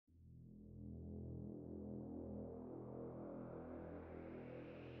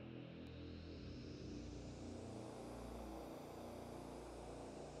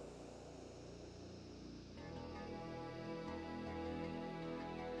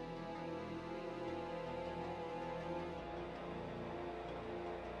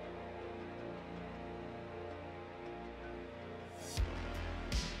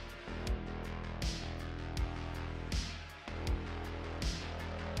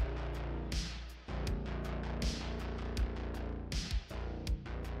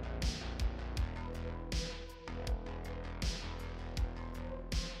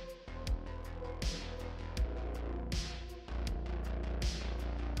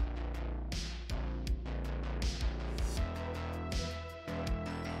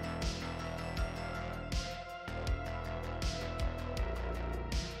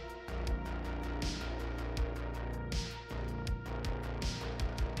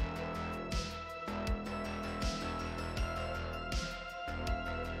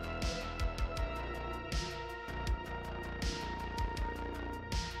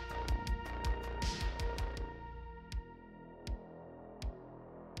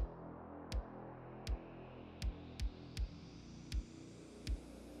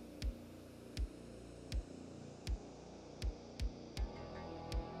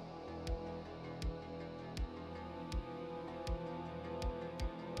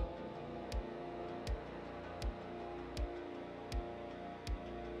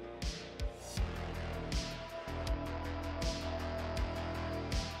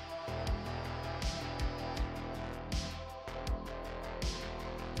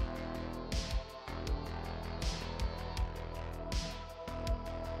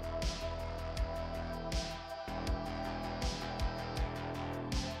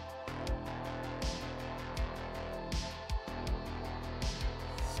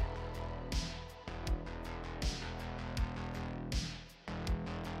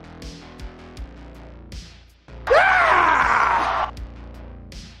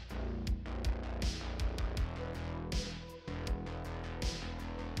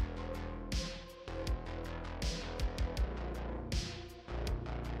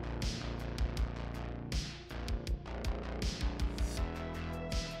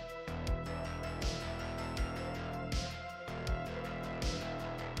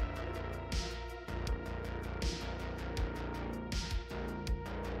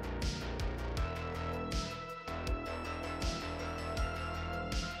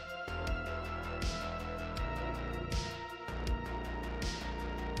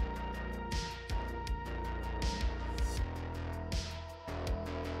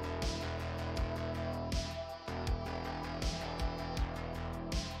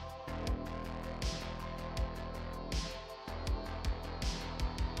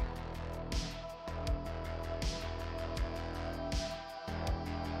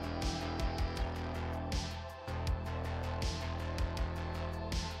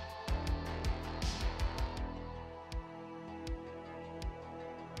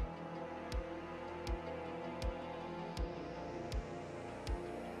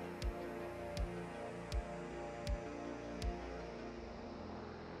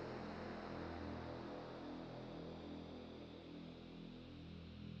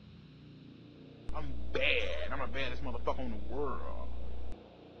I'm bad. I'm the baddest motherfucker in the world.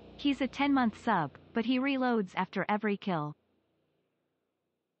 He's a 10-month sub, but he reloads after every kill.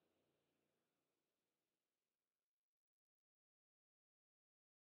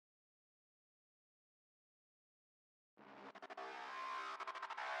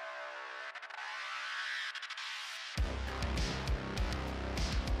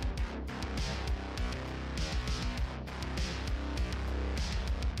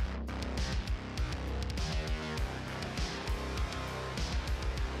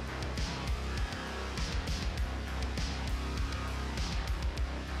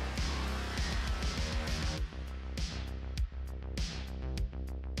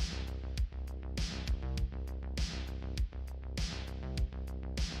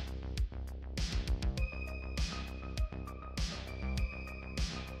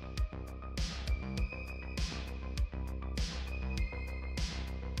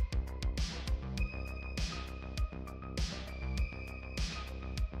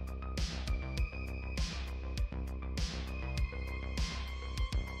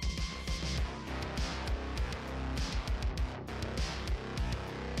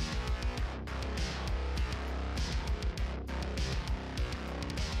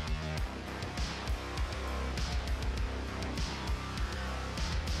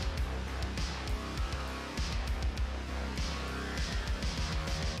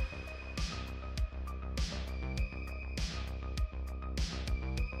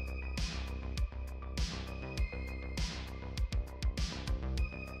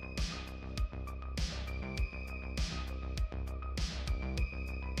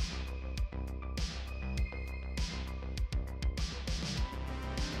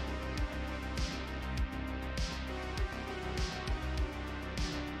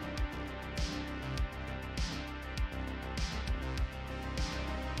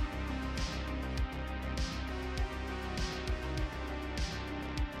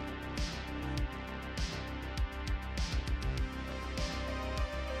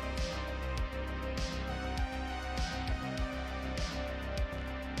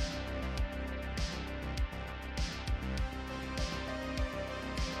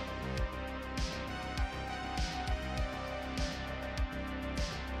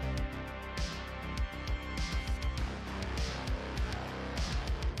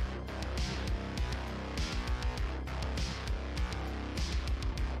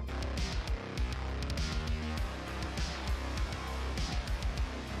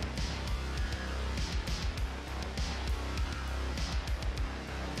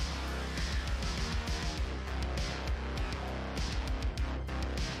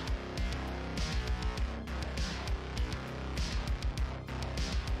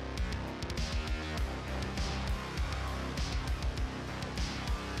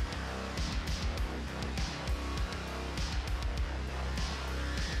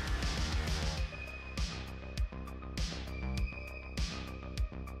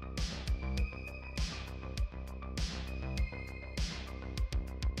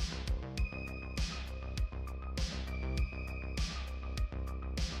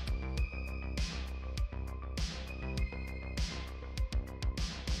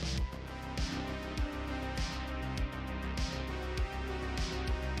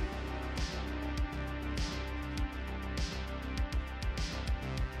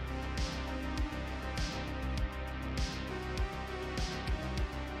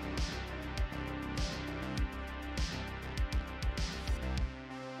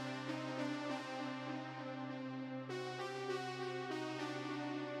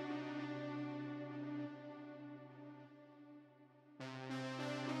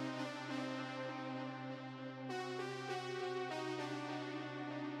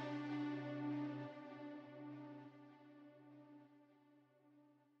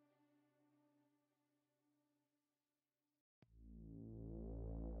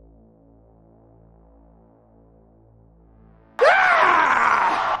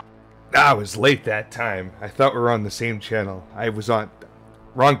 I was late that time. I thought we were on the same channel. I was on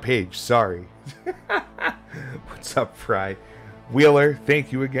wrong page. Sorry. What's up, Fry? Wheeler,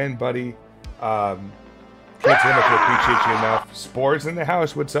 thank you again, buddy. Can't say enough to appreciate you enough. Spores in the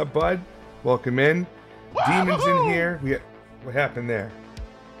house. What's up, bud? Welcome in. Demons in here. What happened there?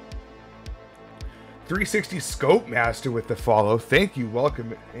 360 Scope Master with the follow. Thank you.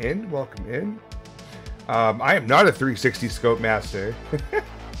 Welcome in. Welcome in. I am not a 360 Scope Master.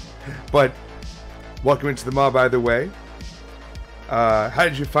 But welcome into the mob either way. How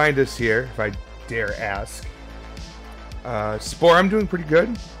did you find us here, if I dare ask? Spore, I'm doing pretty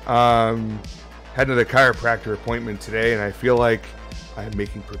good. Had another chiropractor appointment today, and I feel like I'm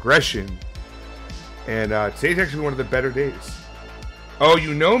making progression And today's actually one of the better days. Oh,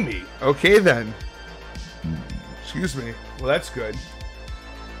 you know me. Okay, then. Excuse me. Well, that's good.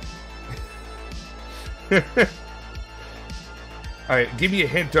 Alright, give me a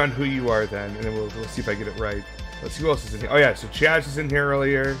hint on who you are then, and then we'll see if I get it right. Let's see who else is in here. Oh yeah, so Chaz is in here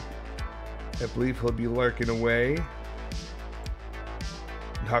earlier. I believe he'll be lurking away.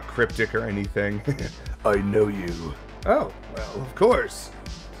 Not cryptic or anything. I know you. Oh, well, of course.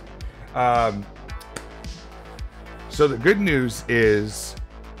 So the good news is,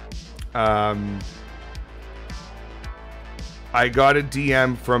 I got a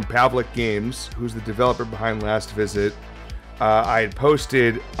DM from Pavlik Games, who's the developer behind Last Visit. I had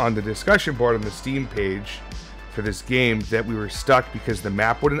posted on the discussion board on the Steam page for this game that we were stuck because the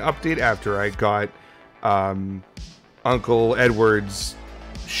map wouldn't update after I got Uncle Edward's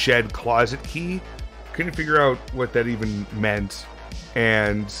shed closet key. Couldn't figure out what that even meant,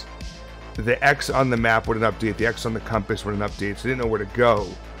 and the X on the map wouldn't update, the X on the compass wouldn't update, so I didn't know where to go.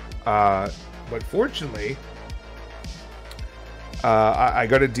 But fortunately, I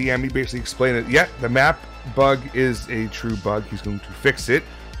got a DM. He basically explained that, yeah, the map bug is a true bug. He's going to fix it,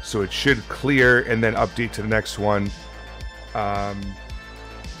 so it should clear and then update to the next one. But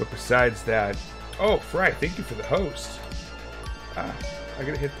besides that, oh, Fry, thank you for the host. I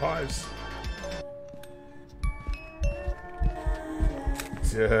gotta hit pause.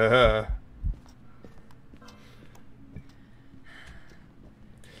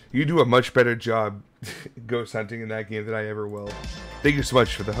 You do a much better job ghost hunting in that game than I ever will. Thank you so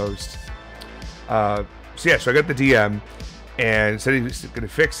much for the host. So yeah, so I got the DM and said he was going to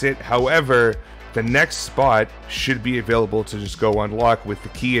fix it. However, the next spot should be available to just go unlock with the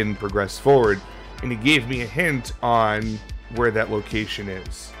key and progress forward. And he gave me a hint on where that location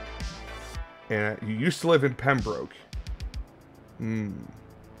is. And you used to live in Pembroke. Well,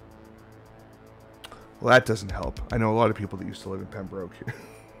 that doesn't help. I know a lot of people that used to live in Pembroke.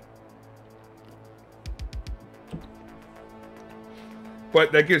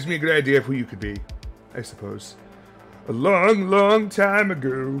 But that gives me a good idea of who you could be, I suppose. A long, long time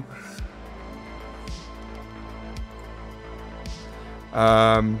ago.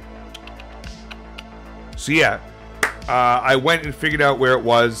 So yeah, I went and figured out where it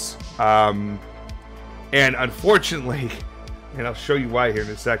was. And unfortunately, and I'll show you why here in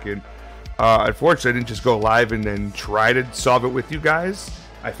a second. Unfortunately, I didn't just go live and then try to solve it with you guys.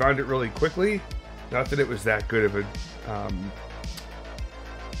 I found it really quickly. Not that it was that good of a...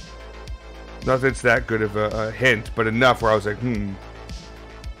 not that it's that good of a hint, but enough where I was like, You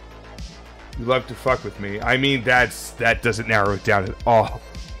love to fuck with me. I mean, that doesn't narrow it down at all.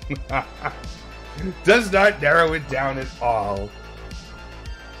 Does not narrow it down at all.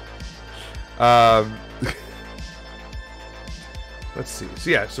 Let's see. So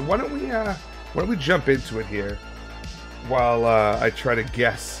yeah, so why don't we jump into it here while I try to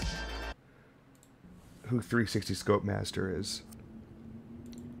guess who 360 Scope Master is.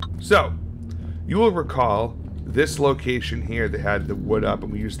 So, you will recall this location here that had the wood up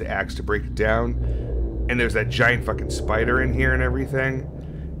and we used the axe to break it down. And there's that giant fucking spider in here and everything.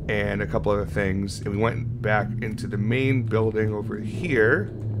 And a couple other things. And we went back into the main building over here.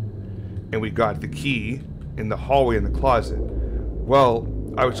 And we got the key in the hallway in the closet. Well,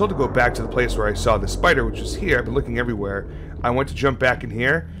 I was told to go back to the place where I saw the spider, which is here. I've been looking everywhere. I went to jump back in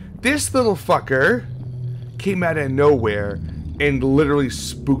here. This little fucker came out of nowhere and literally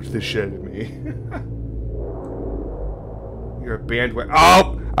spooked the shit out of me. You're a bandwagon.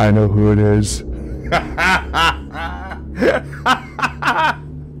 Oh! I know who it is.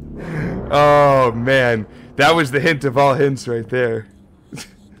 Oh, man. That was the hint of all hints right there.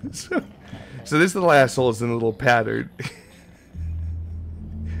 So this little asshole is in a little pattern.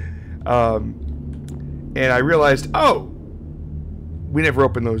 And I realized, oh! We never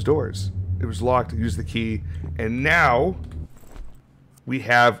opened those doors. It was locked. I used the key. And now we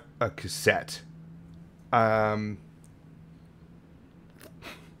have a cassette. I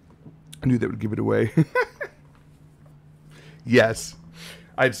knew that would give it away. Yes,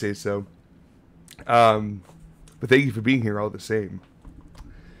 I'd say so. But thank you for being here all the same.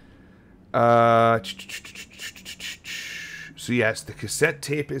 So yes, the cassette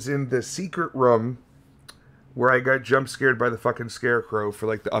tape is in the secret room where I got jump scared by the fucking scarecrow for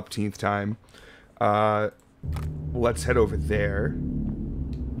like the upteenth time. Let's head over there.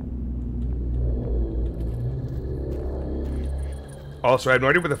 Also, I have no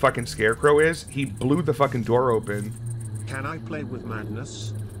idea where the fucking scarecrow is. He blew the fucking door open. Can I play with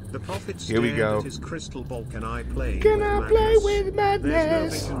madness? The prophet Here we stared go. at his crystal ball. Can I play Can with I madness? play with madness?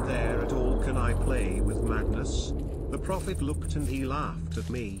 There's no vision there at all. Can I play with madness? The prophet looked and he laughed at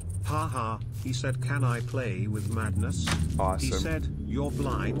me. Haha, he said, can I play with Madness? Awesome. He said, you're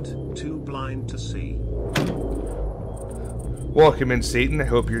blind, too blind to see. Welcome in, Satan. I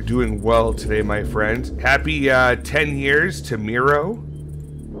hope you're doing well today, my friend. Happy 10 years to Miro.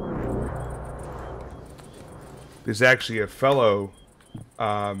 There's actually a fellow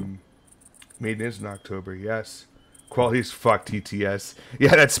Maiden is in October, yes. Quality's fuck TTS.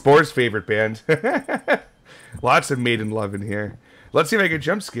 Yeah, that's Spore's favorite band. Lots of Maiden love in here. Let's see if I get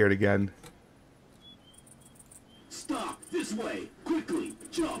jump scared again. Stop! This way! Quickly!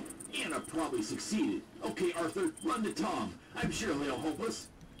 Jump! Anna probably succeeded. Okay, Arthur, run to Tom. I'm sure he'll help us.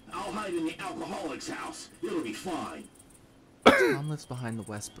 I'll hide in the alcoholic's house. It'll be fine. Tom lives behind the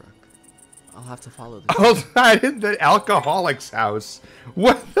Westbrook. I'll have to follow this. I'll hide in the alcoholic's house.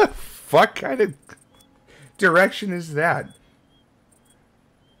 What the fuck kind of direction is that?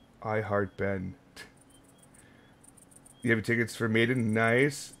 I heart Ben. You have tickets for Maiden?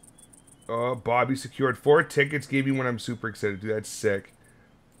 Nice. Oh, Bobby secured 4 tickets. Gave me one. I'm super excited. Dude, that's sick.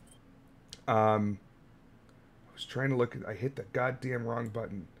 I was trying to look at... I hit the goddamn wrong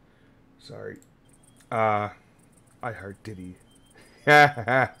button. Sorry. I heart Diddy.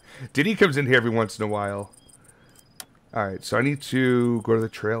 Diddy comes in here every once in a while. Alright, so I need to go to the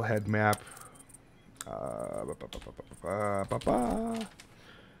trailhead map.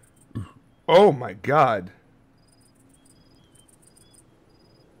 Oh my god.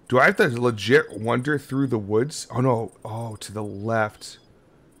 Do I have to legit wander through the woods? Oh no. Oh, to the left.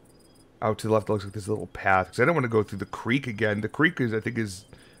 Out to the left, it looks like this little path. Because I don't want to go through the creek again. The creek is, I think, is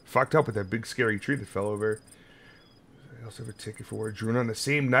fucked up with that big scary tree that fell over. I also have a ticket for War Druna on the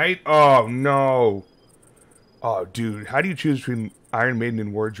same night. Oh no. Oh dude, how do you choose between Iron Maiden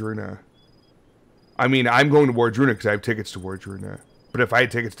and War Druna? I mean, I'm going to War Druna because I have tickets to War Druna. But if I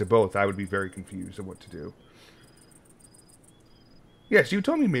had tickets to both, I would be very confused on what to do. Yes, you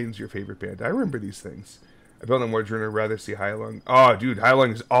told me Maiden's your favorite band. I remember these things. I built on War Druna, rather see Heilung. Oh, dude,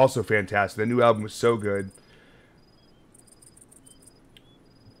 Heilung is also fantastic. The new album was so good.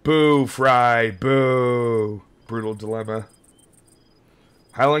 Boo, Fry, boo. Brutal Dilemma.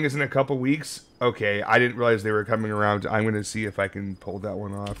 Heilung is in a couple weeks. Okay, I didn't realize they were coming around. I'm going to see if I can pull that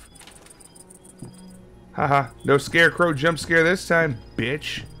one off. Haha, no scarecrow jump scare this time,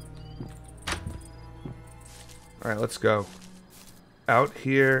 bitch. Alright, let's go. Out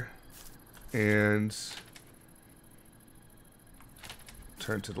here, and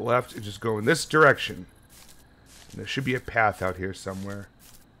turn to the left, and just go in this direction. And there should be a path out here somewhere.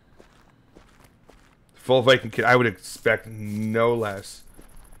 Full Viking Kid, I would expect no less.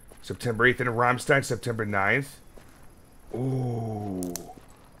 September 8th in Rammstein, September 9th. Ooh.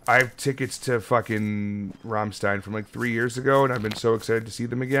 I have tickets to fucking Rammstein from like 3 years ago, and I've been so excited to see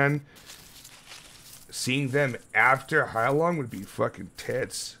them again. Seeing them after Heilung would be fucking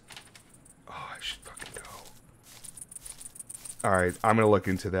tits. Oh, I should fucking go. Alright, I'm gonna look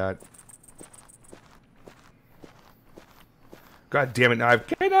into that. God damn it, now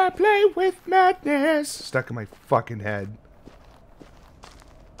Can I play with Madness? Stuck in my fucking head.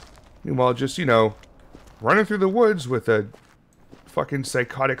 Meanwhile, just, you know, running through the woods with a fucking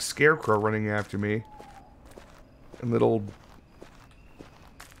psychotic scarecrow running after me. And little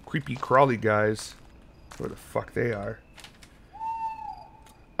creepy crawly guys. Where the fuck they are.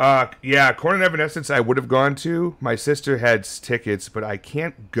 Yeah, Korn and Evanescence I would have gone to. My sister had tickets, but I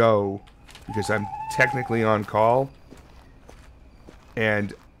can't go because I'm technically on call.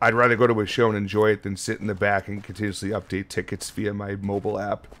 And I'd rather go to a show and enjoy it than sit in the back and continuously update tickets via my mobile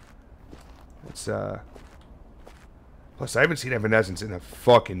app. It's, plus, I haven't seen Evanescence in a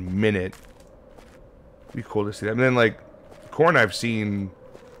fucking minute. It'd be cool to see them. And then, like, Korn I've seen,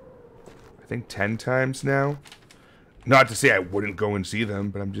 I think, 10 times now. Not to say I wouldn't go and see them,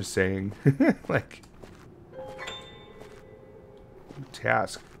 but I'm just saying, like,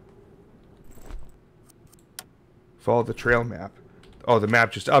 task. Follow the trail map. Oh, the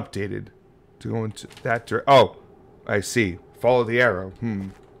map just updated to go into that direction. Oh, I see. Follow the arrow.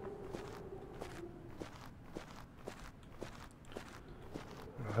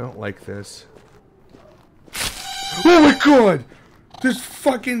 I don't like this. Oh my god! This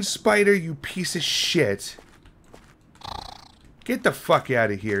fucking spider, you piece of shit. Get the fuck out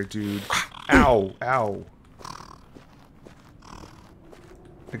of here, dude. Ow, ow.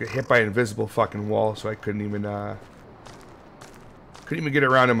 I got hit by an invisible fucking wall, so I couldn't even get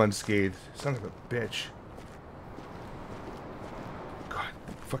around him unscathed. Son of a bitch. God,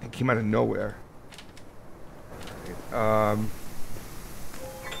 fucking came out of nowhere. Right,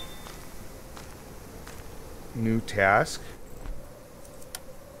 new task.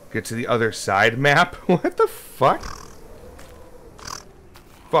 Get to the other side map. What the fuck?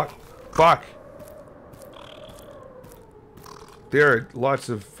 Fuck. Fuck. There are lots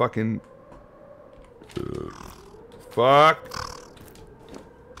of fucking... Fuck.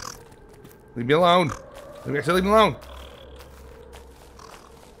 Leave me alone. I said leave me alone.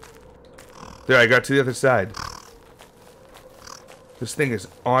 There, I got to the other side. This thing is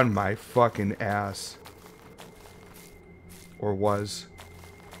on my fucking ass. Or was.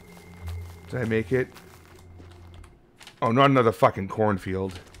 Did I make it? Oh, not another fucking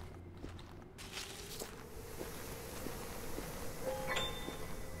cornfield.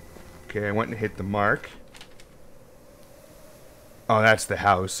 Okay, I went and hit the mark. Oh, that's the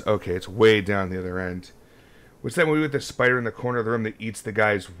house. Okay, it's way down the other end. What's that movie with the spider in the corner of the room that eats the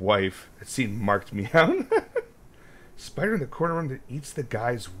guy's wife? That scene marked me out. Spider in the corner room that eats the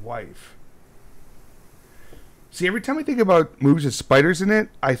guy's wife. See, every time I think about movies with spiders in it,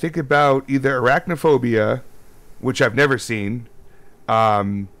 I think about either Arachnophobia, which I've never seen,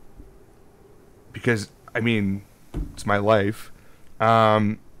 because, I mean, it's my life.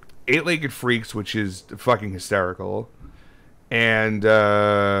 Eight-Legged Freaks, which is fucking hysterical. And,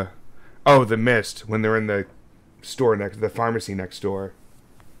 oh, The Mist, when they're in the store the pharmacy next door.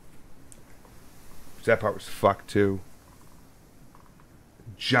 That part was fucked, too.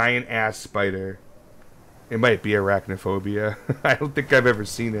 Giant ass spider. It might be Arachnophobia. I don't think I've ever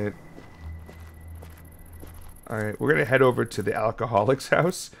seen it. Alright, we're gonna head over to the alcoholic's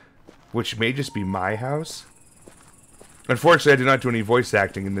house, which may just be my house. Unfortunately, I did not do any voice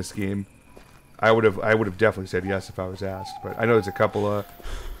acting in this game. I would have definitely said yes if I was asked, but I know there's a couple of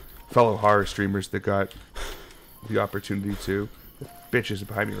fellow horror streamers that got the opportunity to. The bitch is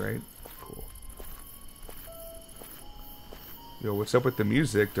behind me, right? Cool. Yo, what's up with the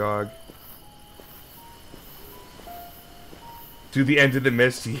music, dog? Do the end of the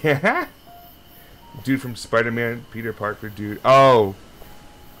mist, yeah. Dude from Spider-Man, Peter Parker, dude. Oh,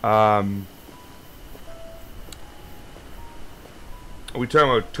 are we talking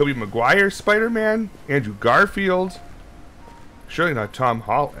about Tobey Maguire Spider-Man? Andrew Garfield? Surely not Tom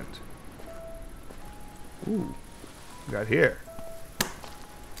Holland. Ooh, we got here.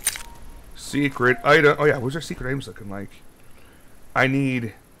 Secret item. Oh yeah, what's our secret items looking like? I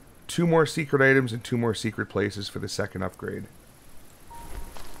need 2 more secret items and 2 more secret places for the second upgrade.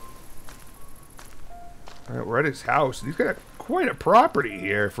 Alright, we're at his house. He's got quite a property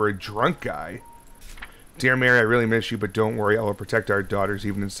here for a drunk guy. Dear Mary, I really miss you, but don't worry, I will protect our daughters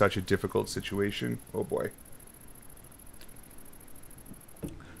even in such a difficult situation. Oh boy.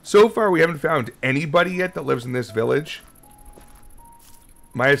 So far, we haven't found anybody yet that lives in this village.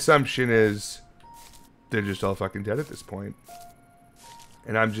 My assumption is they're just all fucking dead at this point.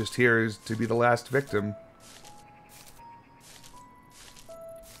 And I'm just here to be the last victim.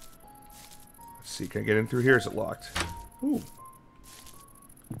 Let's see, can I get in through here? Is it locked? Ooh.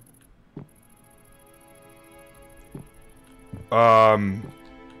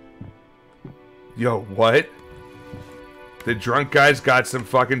 Yo, what? The drunk guy's got some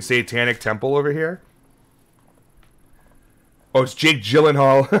fucking satanic temple over here? Oh, it's Jake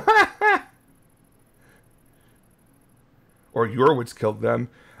Gyllenhaal. Or Yorwitz killed them.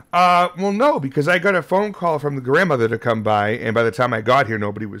 Well, no, because I got a phone call from the grandmother to come by, and by the time I got here,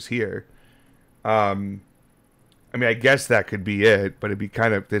 nobody was here. I mean, I guess that could be it, but it'd be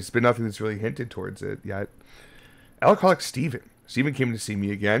kind of... There's been nothing that's really hinted towards it yet. Alcoholic Steven. Steven came to see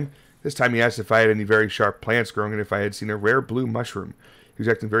me again. This time he asked if I had any very sharp plants growing and if I had seen a rare blue mushroom. He was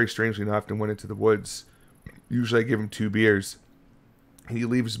acting very strangely and often went into the woods. Usually I give him 2 beers. He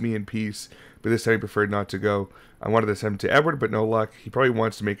leaves me in peace, but this time he preferred not to go. I wanted to send him to Edward, but no luck. He probably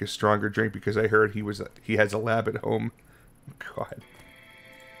wants to make a stronger drink because I heard he has a lab at home. God.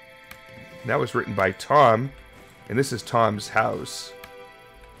 And that was written by Tom, and this is Tom's house.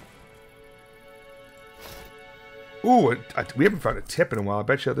 Ooh, we haven't found a tip in a while. I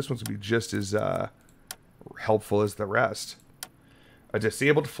bet you this one's going to be just as helpful as the rest. A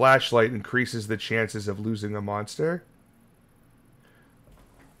disabled flashlight increases the chances of losing a monster.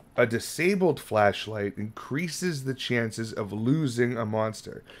 A disabled flashlight increases the chances of losing a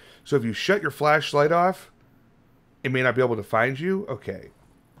monster. So if you shut your flashlight off, it may not be able to find you. Okay,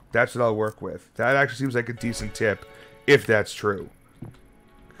 that's what I'll work with. That actually seems like a decent tip, if that's true.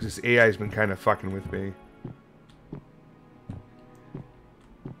 Because this AI has been kind of fucking with me.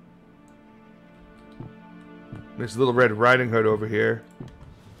 This Little Red Riding Hood over here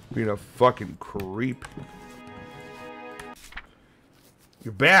being a fucking creep.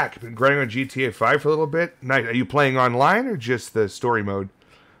 You're back. Been grinding on GTA 5 for a little bit. Nice. Are you playing online or just the story mode?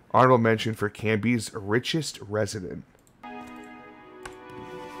 Honorable mention for Canby's richest resident.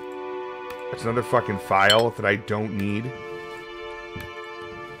 That's another fucking file that I don't need.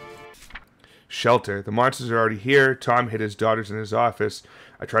 Shelter. The monsters are already here. Tom hid his daughters in his office.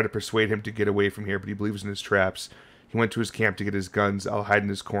 I tried to persuade him to get away from here, but he believes in his traps. He went to his camp to get his guns. I'll hide in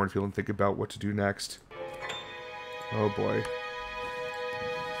his cornfield and think about what to do next. Oh boy.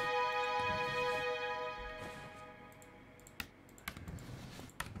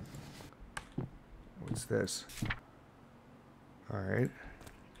 What's this? Alright.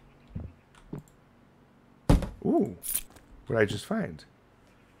 Ooh. What did I just find?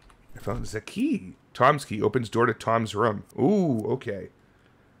 I found this a key. Tom's key opens door to Tom's room. Ooh, okay.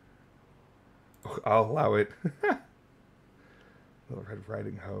 I'll allow it. Little Red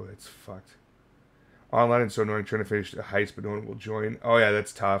Riding Hoe, that's fucked. Online and so annoying, trying to finish the heist, but no one will join. Oh yeah,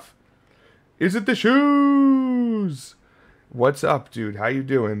 that's tough. Is it the shoes? What's up, dude? How you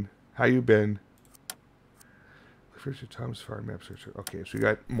doing? How you been? First, Tom's farm map searcher. Okay, so we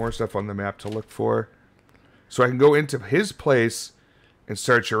got more stuff on the map to look for. So I can go into his place and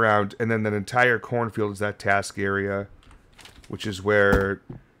search around, and then that entire cornfield is that task area, which is where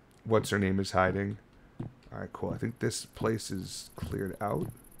what's her name is hiding. All right, cool. I think this place is cleared out.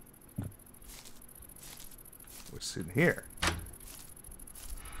 What's in here?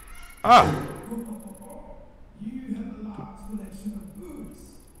 Ah! You have a large collection of boots.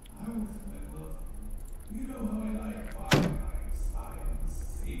 I was well. You know how I like buying science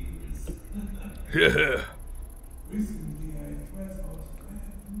secrets. Yeah. Recently, I tried out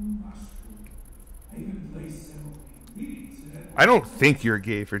a new mushroom. I even placed several ingredients in it. I don't think you're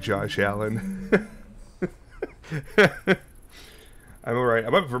gay for Josh Allen. I'm alright.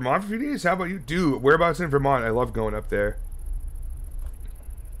 I'm up in Vermont for a few days. How about you? Dude, whereabouts in Vermont? I love going up there.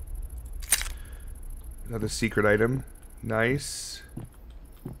 Another secret item. Nice.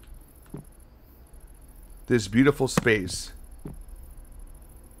 This beautiful space.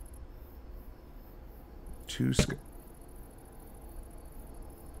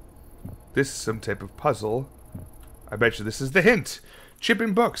 This is some type of puzzle. I bet you this is the hint. Chip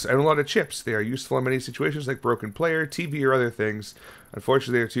in books. I own a lot of chips. They are useful in many situations like broken player, TV, or other things.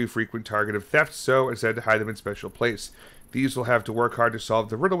 Unfortunately, they are too frequent target of theft, so I decided to hide them in special place. These will have to work hard to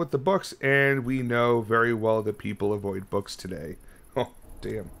solve the riddle with the books, and we know very well that people avoid books today. Oh,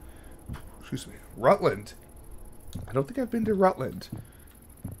 damn. Excuse me. Rutland. I don't think I've been to Rutland.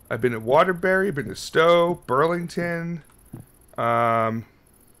 I've been to Waterbury, been to Stowe, Burlington, a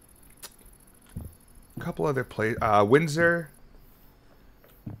couple other places, Windsor.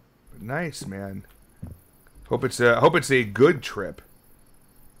 Nice, man. Hope it's a good trip.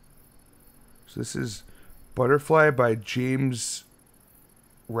 So this is Butterfly by James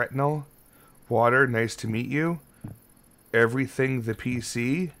Retinal. Water, nice to meet you. Everything the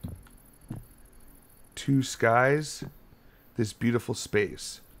PC. Two skies. This beautiful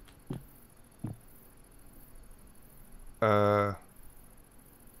space. Is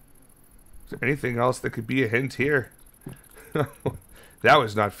there anything else that could be a hint here? That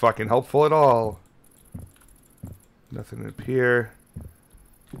was not fucking helpful at all. Nothing up here.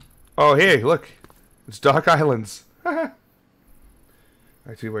 Oh, hey, look. It's Dock Islands. I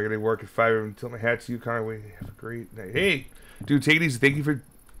tell you, we're going to work at 5 until my hat's you, Conway. Have a great night. Hey, dude, take it easy. Thank you for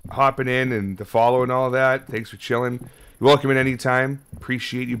hopping in and the follow and all that. Thanks for chilling. You're welcome in any time.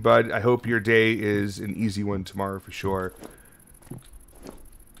 Appreciate you, bud. I hope your day is an easy one tomorrow for sure.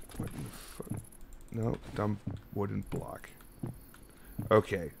 What the fuck? No, dumb wooden block.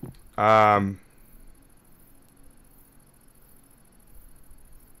 Okay.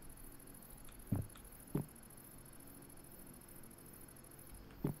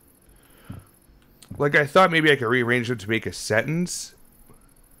 Like, I thought maybe I could rearrange them to make a sentence,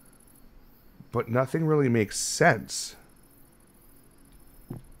 but nothing really makes sense.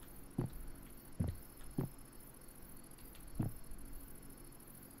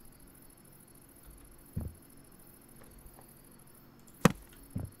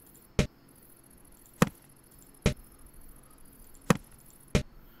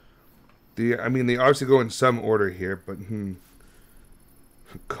 I mean, they obviously go in some order here, but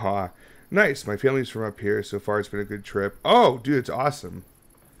God. Nice. My family's from up here. So far, it's been a good trip. Oh, dude, it's awesome.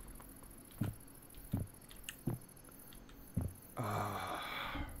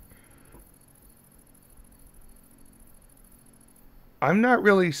 I'm not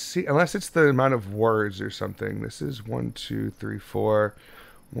really seeing, unless it's the amount of words or something. This is 1, 2, 3, 4.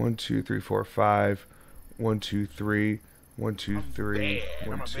 1, 2, 3, 4, 5. 1, 2, 3. 1, 2, 3. 1,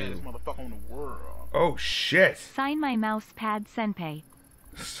 2. I'm the baddest motherfucker in the world. Oh, shit. Sign my mouse pad senpai.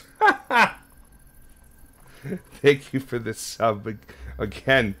 Thank you for the sub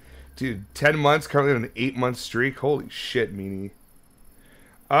again. Dude, 10 months, currently on an 8-month streak. Holy shit, meanie.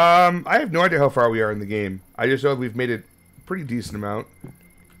 I have no idea how far we are in the game. I just know we've made it a pretty decent amount.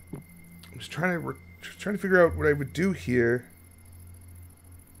 just trying to figure out what I would do here.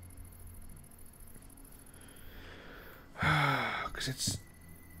 Because it's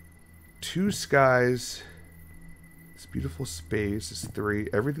 2 skies. This beautiful space is 3.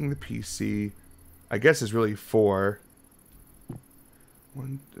 Everything the PC, I guess, is really 4.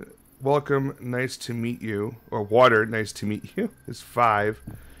 Welcome, nice to meet you. Or water, nice to meet you, is 5.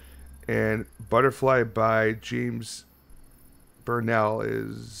 And Butterfly by James Burnell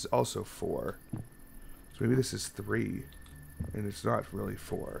is also 4. So maybe this is 3. And it's not really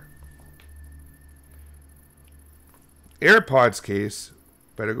 4. AirPods case.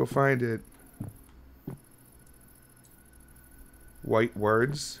 Better go find it. White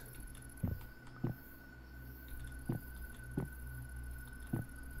words.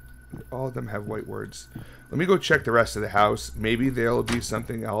 All of them have white words. Let me go check the rest of the house. Maybe there'll be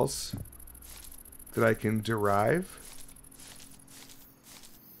something else that I can derive.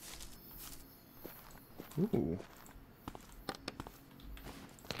 Ooh.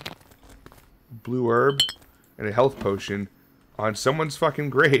 Blue herb and a health potion on someone's fucking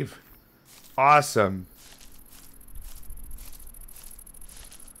grave. Awesome.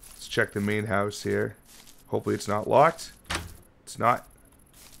 Let's check the main house here. Hopefully it's not locked. It's not.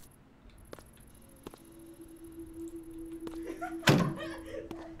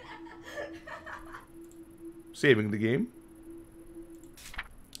 Saving the game.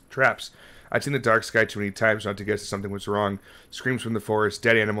 Traps. I've seen the dark sky too many times not to guess if something was wrong. Screams from the forest,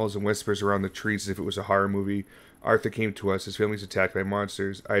 dead animals, and whispers around the trees as if it was a horror movie. Arthur came to us. His family's attacked by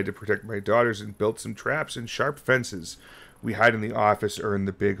monsters. I had to protect my daughters and built some traps and sharp fences. We hide in the office or in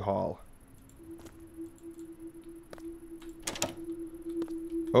the big hall.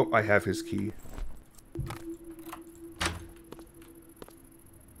 Oh, I have his key.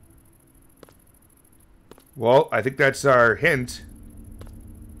 Well, I think that's our hint.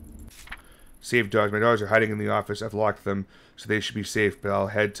 Save dogs. My dogs are hiding in the office. I've locked them, so they should be safe, but I'll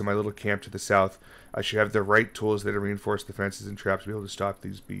head to my little camp to the south. I should have the right tools that reinforce the fences and traps to be able to stop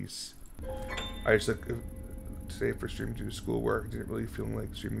these beasts. I just look today for streaming due to schoolwork. Didn't really feel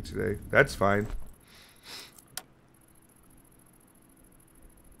like streaming today. That's fine.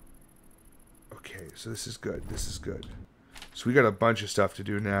 Okay, so this is good. This is good. So we got a bunch of stuff to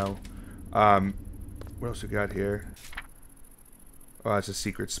do now. What else we got here? Oh, it's a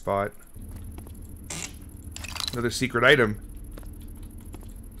secret spot. Another secret item.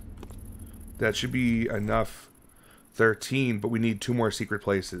 That should be enough. 13, but we need 2 more secret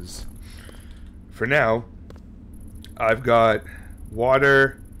places. For now, I've got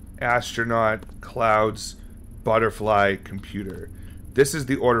water, astronaut, clouds, butterfly, computer. This is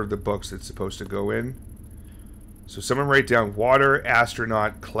the order of the books that's supposed to go in. So someone write down water,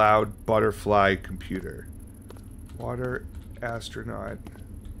 astronaut, cloud, butterfly, computer. Water, astronaut,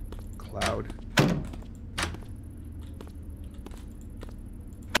 cloud.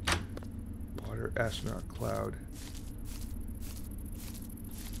 Water, astronaut, cloud.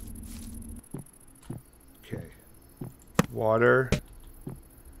 Okay. Water,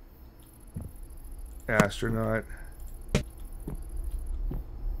 astronaut,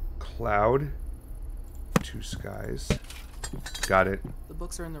 cloud. 2 skies. Got it. The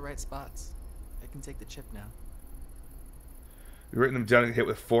books are in the right spots. I can take the chip now. We've written them down and hit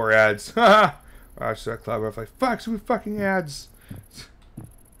with 4 ads. Haha! I saw cloud butterfly. Fuck, so many fucking ads.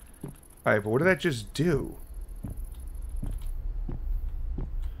 Alright, but what did that just do?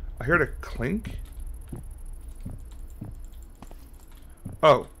 I heard a clink.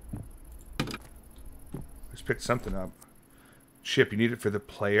 Oh. Just picked something up. Chip, you need it for the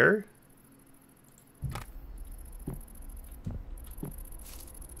player?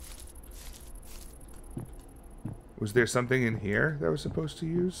 Was there something in here that I was supposed to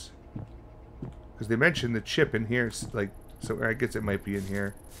use? Because they mentioned the chip in here, like, so I guess it might be in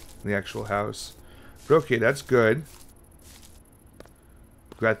here, in the actual house. But okay, that's good.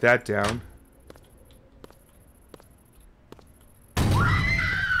 Got that down.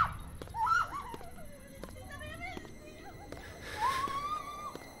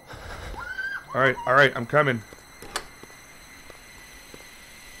 Alright, I'm coming.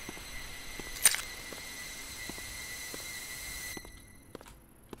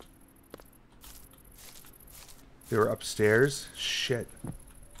 They were upstairs? Shit.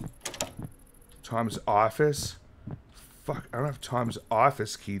 Tom's office? Fuck, I don't have Tom's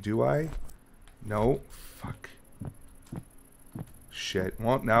office key, do I? No. Fuck. Shit.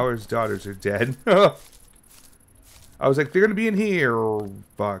 Well, now his daughters are dead. I was like, they're gonna be in here.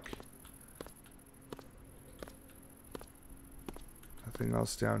 Fuck. Nothing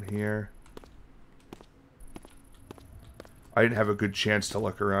else down here. I didn't have a good chance to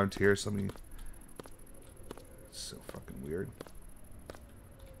look around here, so let me... It's so fucking weird.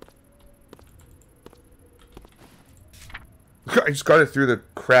 I just got it through the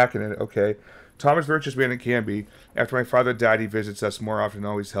crack in it. Okay. Thomas virtuous man it can be. After my father died, he visits us more often and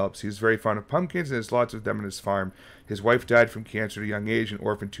always helps. He is very fond of pumpkins and has lots of them on his farm. His wife died from cancer at a young age and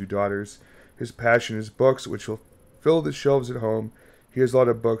orphaned 2 daughters. His passion is books, which will fill the shelves at home. He has a lot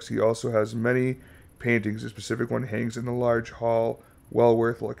of books. He also has many paintings. A specific one hangs in the large hall. Well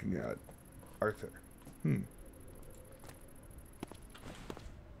worth looking at. Arthur.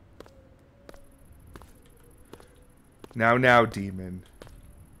 Now, demon.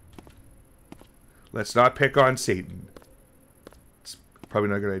 Let's not pick on Satan. It's probably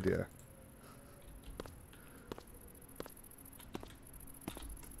not a good idea.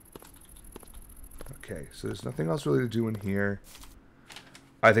 Okay, so there's nothing else really to do in here.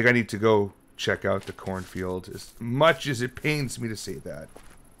 I think I need to go check out the cornfield, as much as it pains me to say that.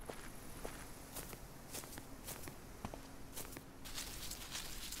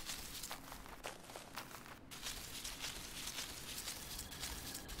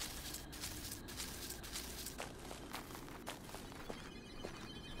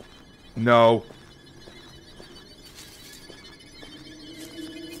 No.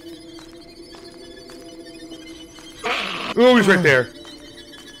 Oh, he's right there.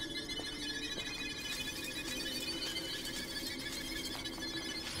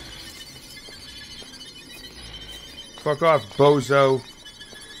 Fuck off, bozo.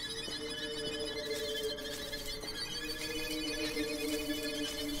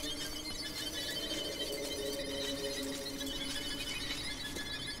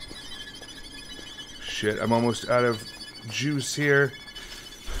 Shit, I'm almost out of juice here.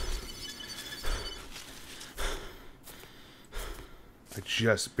 I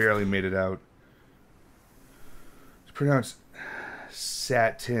just barely made it out. It's pronounced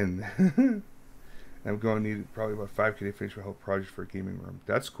satin. I'm going to need probably about 5K to finish my whole project for a gaming room.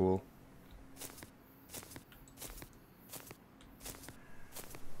 That's cool.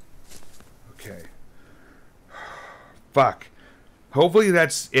 Okay. Fuck. Hopefully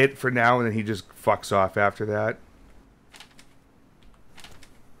that's it for now, and then he just fucks off after that.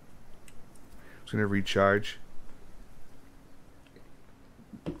 Just gonna recharge.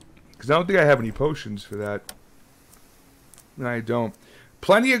 Because I don't think I have any potions for that. No, I don't.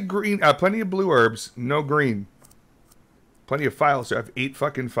 Plenty of green, plenty of blue herbs, no green. Plenty of files. So I have 8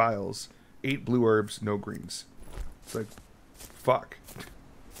 fucking files. 8 blue herbs, no greens. It's like, fuck.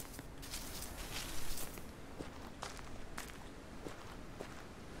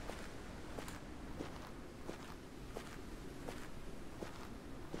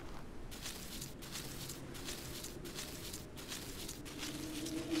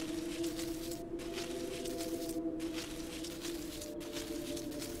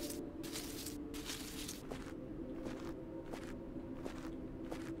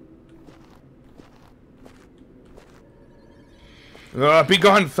 Be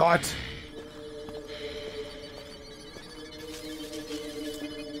gone, thought!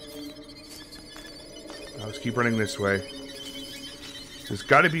 Let's keep running this way. There's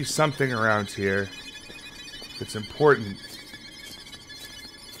got to be something around here that's important.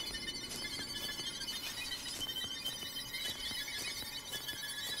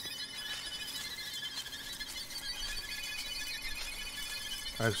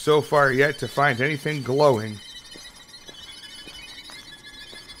 I've so far yet to find anything glowing.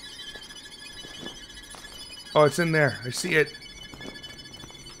 Oh, it's in there. I see it.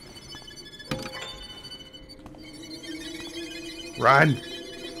 Run.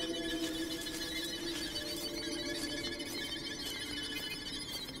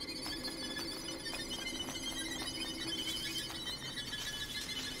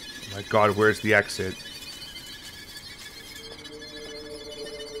 Oh my God, where's the exit?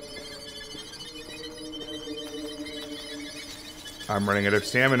 I'm running out of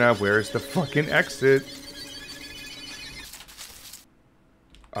stamina. Where's the fucking exit?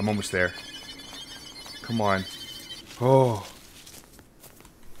 I'm almost there. Come on. Oh.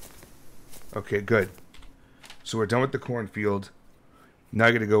 Okay, good. So we're done with the cornfield. Now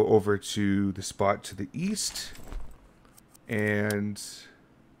I gotta go over to the spot to the east. And...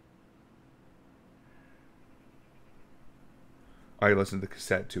 I listen to the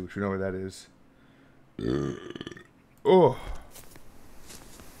cassette too, which we know where that is. Oh.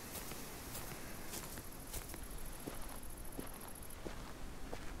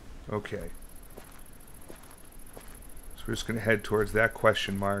 Okay. So we're just going to head towards that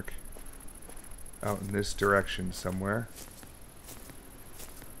question mark. Out in this direction somewhere.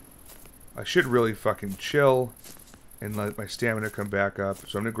 I should really fucking chill. and let my stamina come back up.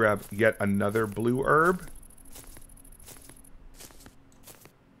 So I'm going to grab yet another blue herb.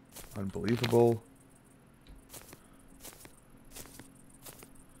 Unbelievable.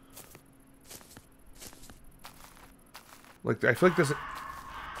 Like, I feel like this...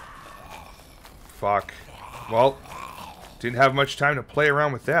 Fuck. Well, didn't have much time to play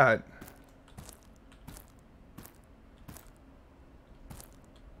around with that.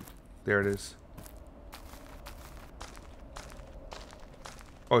 There it is.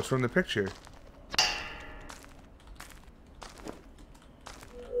 Oh, it's from the picture.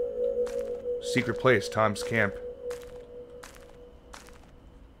 Secret place, Tom's camp.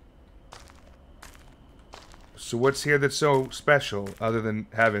 So what's here that's so special, other than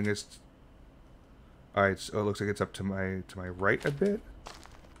having this? All right, so it looks like it's up to my right a bit.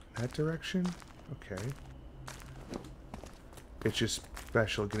 That direction. Okay. It's just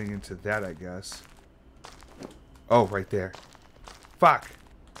special getting into that, I guess. Oh, right there. Fuck.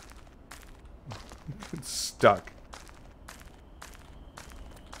 It's stuck.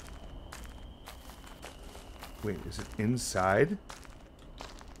 Wait, is it inside?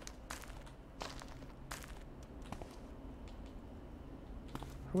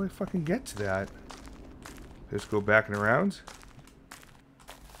 How do I fucking get to that? Just go back and around?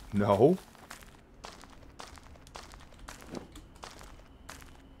 No.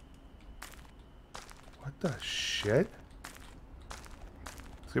 What the shit?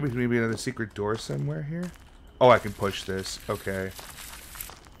 There's gonna be maybe another secret door somewhere here. Oh, I can push this. Okay.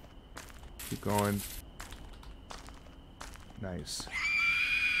 Keep going. Nice.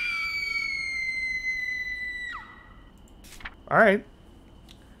 Alright.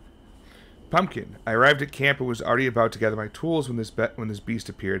 Pumpkin. I arrived at camp and was already about to gather my tools when this beast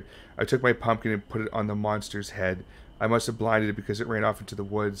appeared. I took my pumpkin and put it on the monster's head. I must have blinded it because it ran off into the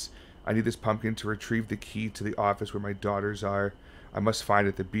woods. I need this pumpkin to retrieve the key to the office where my daughters are. I must find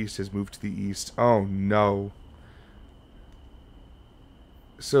it. The beast has moved to the east. Oh no.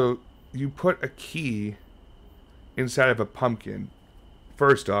 So, you put a key inside of a pumpkin.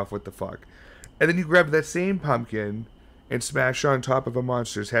 First off, what the fuck? And then you grab that same pumpkin and smash on top of a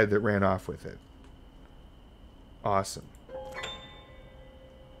monster's head that ran off with it. Awesome.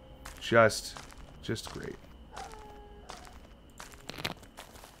 Just great.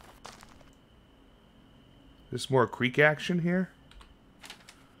 There's more creek action here.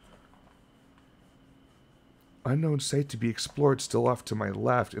 Unknown site to be explored still off to my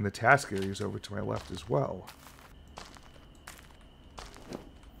left, and the task area is over to my left as well.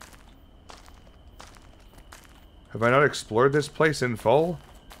 Have I not explored this place in full?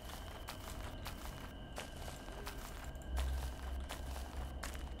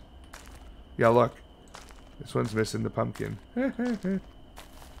 Yeah, look. This one's missing the pumpkin. It's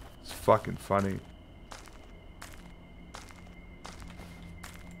fucking funny.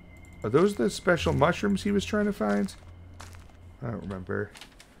 Are those the special mushrooms he was trying to find? I don't remember.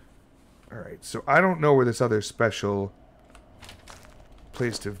 Alright, so I don't know where this other special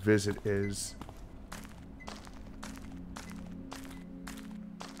place to visit is.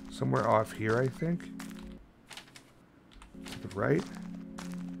 Somewhere off here, I think. To the right.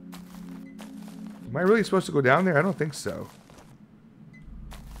 Am I really supposed to go down there? I don't think so.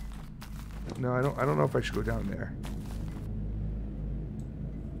 No, I don't know if I should go down there.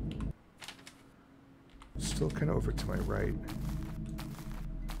 Still kind of over to my right.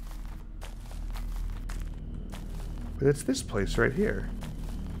 But it's this place right here.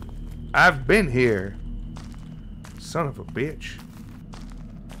 I've been here. Son of a bitch.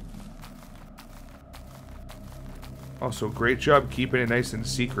 Also, great job keeping it nice and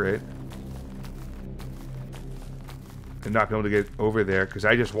secret. And not being able to get over there, because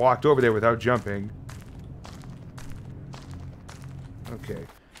I just walked over there without jumping. Okay.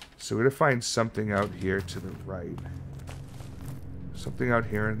 So we're going to find something out here to the right. Something out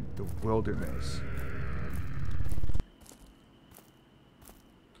here in the wilderness.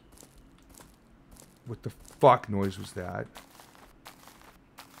 What the fuck noise was that?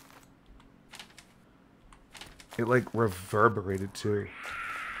 It like reverberated too.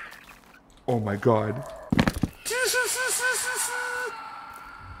 Oh my god.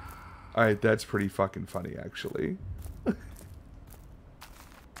 Alright, that's pretty fucking funny actually.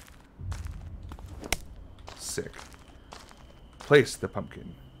 Sick. Place the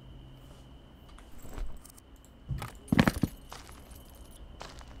pumpkin.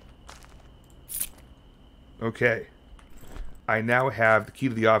 Okay. I now have the key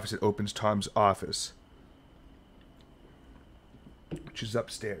to the office that opens Tom's office, which is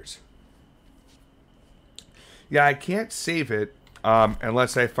upstairs. Yeah, I can't save it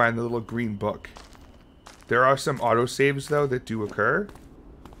unless I find the little green book There are some autosaves, though, that do occur.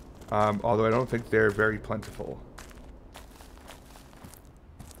 Although I don't think they're very plentiful.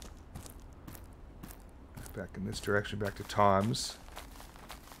 Back in this direction, back to Tom's.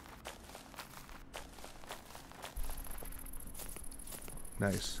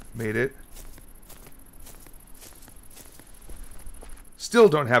 Nice. Made it. Still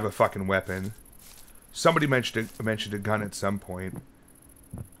don't have a fucking weapon. Somebody mentioned a gun at some point.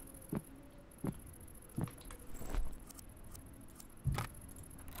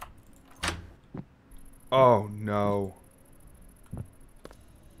 Oh, no.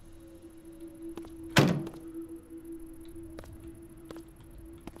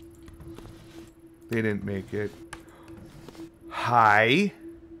 They didn't make it. Hi.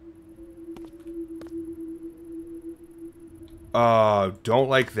 Don't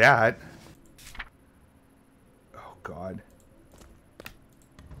like that. Oh, God.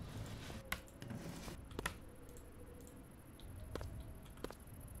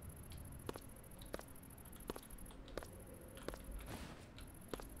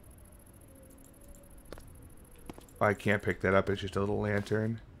 I can't pick that up. It's just a little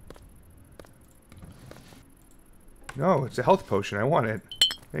lantern. No, it's a health potion. I want it.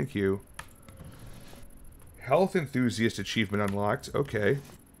 Thank you. Health enthusiast achievement unlocked. Okay.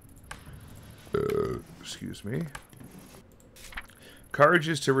 Excuse me. Courage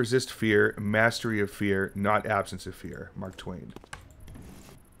is to resist fear. Mastery of fear, not absence of fear. Mark Twain.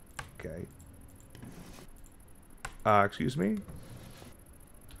 Okay. Excuse me?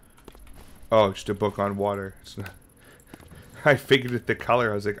 Oh, just a book on water. It's not... I figured it the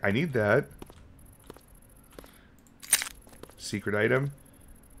color. I was like, I need that. Secret item.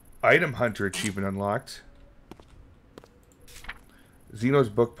 Item Hunter achievement unlocked. Zeno's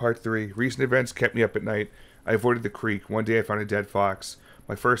Book Part 3. Recent events kept me up at night. I avoided the creek. One day I found a dead fox.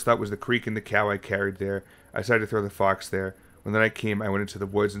 My first thought was the creek and the cow I carried there. I decided to throw the fox there. When the night came, I went into the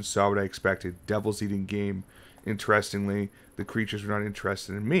woods and saw what I expected. Devils eating game. Interestingly, the creatures were not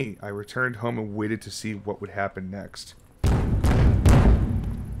interested in me. I returned home and waited to see what would happen next.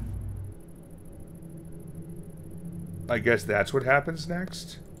 I guess that's what happens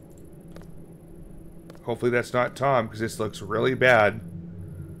next. Hopefully that's not Tom, because this looks really bad.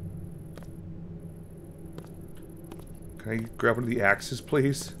 Can I grab one of the axes,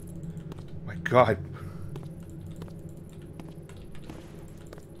 please? My God.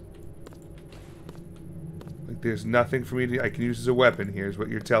 Like, there's nothing for me to... I can use as a weapon here, is what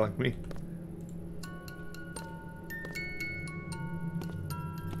you're telling me.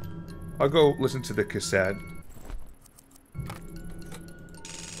 I'll go listen to the cassette.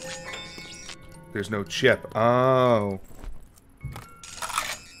 There's no chip. Oh.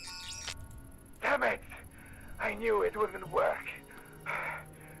 Damn it! I knew it wouldn't work.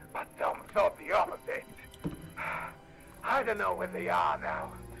 But Tom thought the opposite. I don't know where they are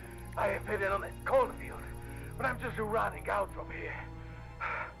now. I have hidden on his cornfield, but I'm just running out from here.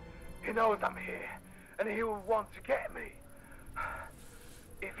 He knows I'm here, and he will want to get me.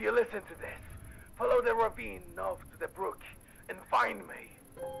 If you listen to this, follow the ravine north to the brook and find me.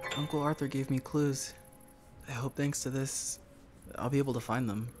 Uncle Arthur gave me clues. I hope thanks to this, I'll be able to find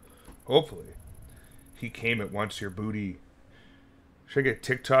them. Hopefully. He came at once your booty. Should I get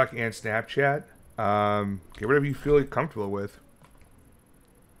TikTok and Snapchat? Get whatever you feel comfortable with.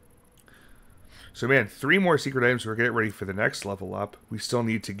 So man, 3 more secret items. We're getting ready for the next level up. We still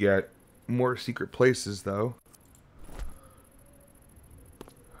need to get more secret places though.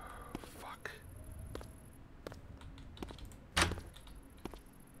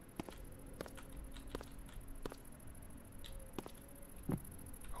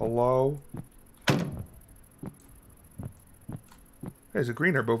 Hello? There's a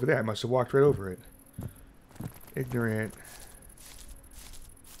green herb over there. I must have walked right over it. Ignorant.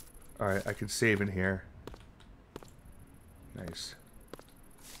 Alright, I can save in here. Nice.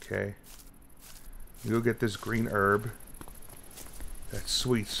 Okay. We'll get this green herb. That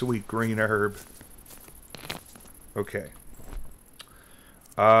sweet, sweet green herb. Okay.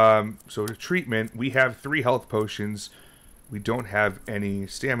 So the treatment, we have 3 health potions. We don't have any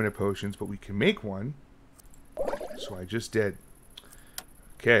stamina potions, but we can make one. So I just did.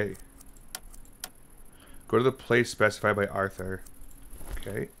 Okay. Go to the place specified by Arthur.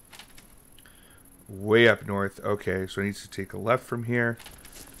 Okay. Way up north. Okay, so I need to take a left from here.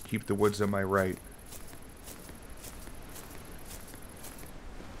 Keep the woods on my right.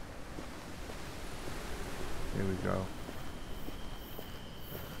 There we go.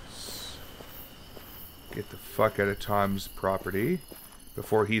 Get the fuck out of Tom's property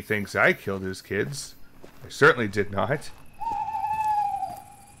before he thinks I killed his kids. I certainly did not.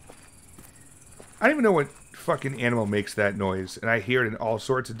 I don't even know what fucking animal makes that noise? And I hear it in all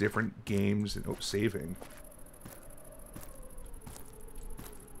sorts of different games. And, oh, saving.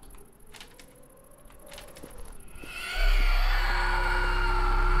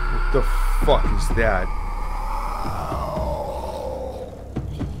 What the fuck is that?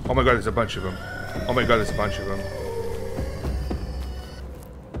 Oh my god, there's a bunch of them. Oh my god, there's a bunch of them.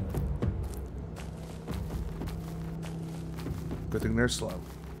 Good thing they're slow.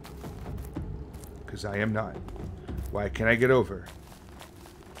 Because I am not. Why can't I get over?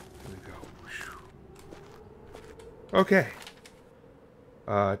 Here we go. Okay.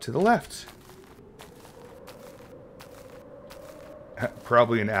 To the left.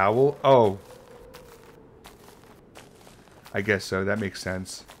 Probably an owl. Oh. I guess so. That makes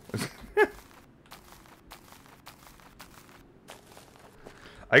sense.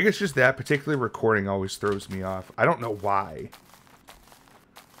 I guess just that particular recording always throws me off. I don't know why.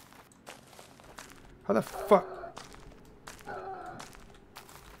 How the fuck? I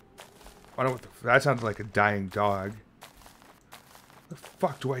don't know what that sounded like a dying dog. How the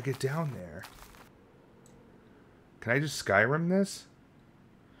fuck do I get down there? Can I just Skyrim this?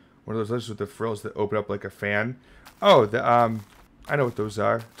 One of those lizards with the frills that open up like a fan. Oh, I know what those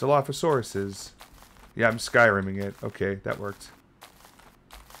are. Dilophosauruses. Yeah, I'm Skyrimming it. Okay, that worked.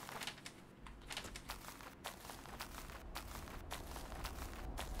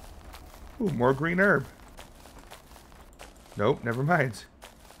 Ooh, more green herb. Nope, never mind.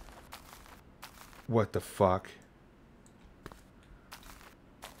 What the fuck?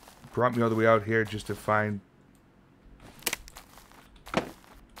 Brought me all the way out here just to find...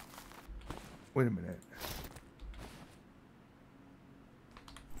 Wait a minute.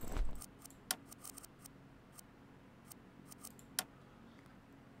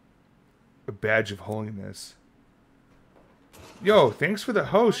 A badge of holiness. Yo, thanks for the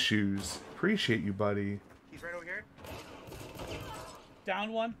host shoes. Appreciate you, buddy. He's right over here.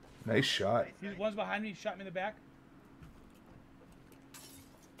 Down one. Nice shot. One's behind me. He shot me in the back.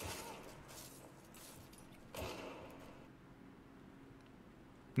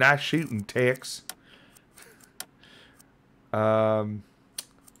 Nice shooting, Tex.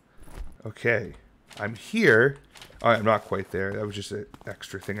 Okay. I'm here. Oh, I'm not quite there. That was just an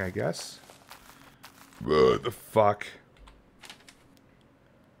extra thing, I guess. What the fuck?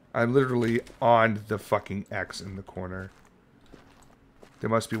 I'm literally on the fucking X in the corner. There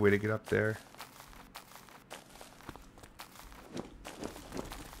must be a way to get up there.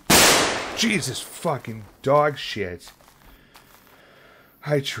 Jesus fucking dog shit.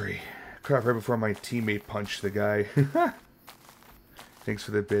 Hi, Tree. Cut off right before my teammate punched the guy. Thanks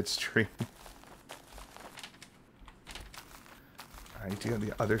for the bits, Tree. I need to get on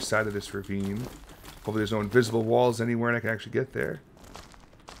the other side of this ravine. Hopefully there's no invisible walls anywhere and I can actually get there.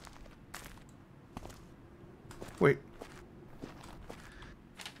 Wait.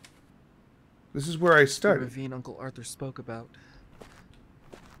 This is where I The started. ravine Uncle Arthur spoke about.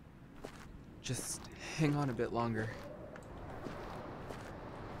 Just hang on a bit longer.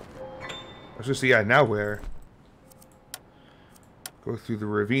 I was just, yeah, now where? Go through the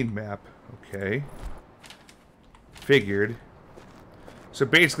ravine map. Okay. Figured. So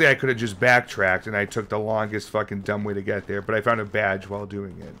basically I could have just backtracked and I took the longest fucking dumb way to get there, but I found a badge while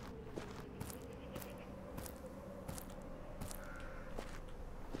doing it.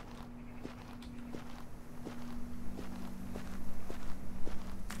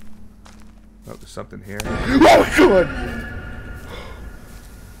 Oh, there's something here. Oh, God!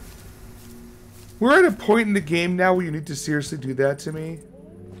 We're at a point in the game now where you need to seriously do that to me?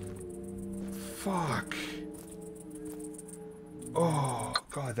 Fuck. Oh,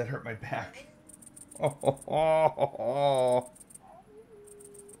 God, that hurt my back. Oh.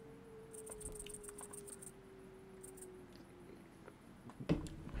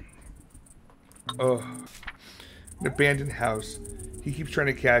 An abandoned house. He keeps trying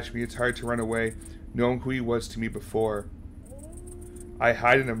to catch me. It's hard to run away, knowing who he was to me before. I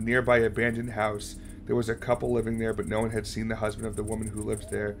hide in a nearby abandoned house. There was a couple living there, but no one had seen the husband of the woman who lived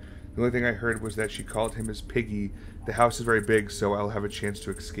there. The only thing I heard was that she called him as Piggy. The house is very big, so I'll have a chance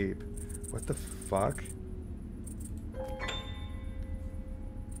to escape. What the fuck?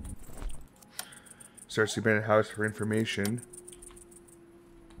 Search the abandoned house for information.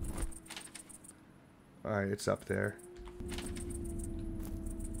 Alright, it's up there.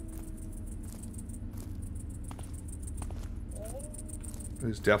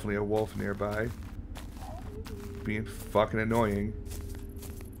 There's definitely a wolf nearby. Being fucking annoying.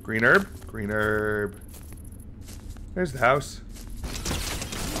 Green herb? Green herb. There's the house.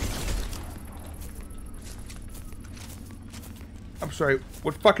 I'm sorry,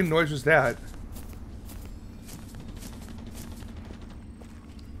 what fucking noise was that?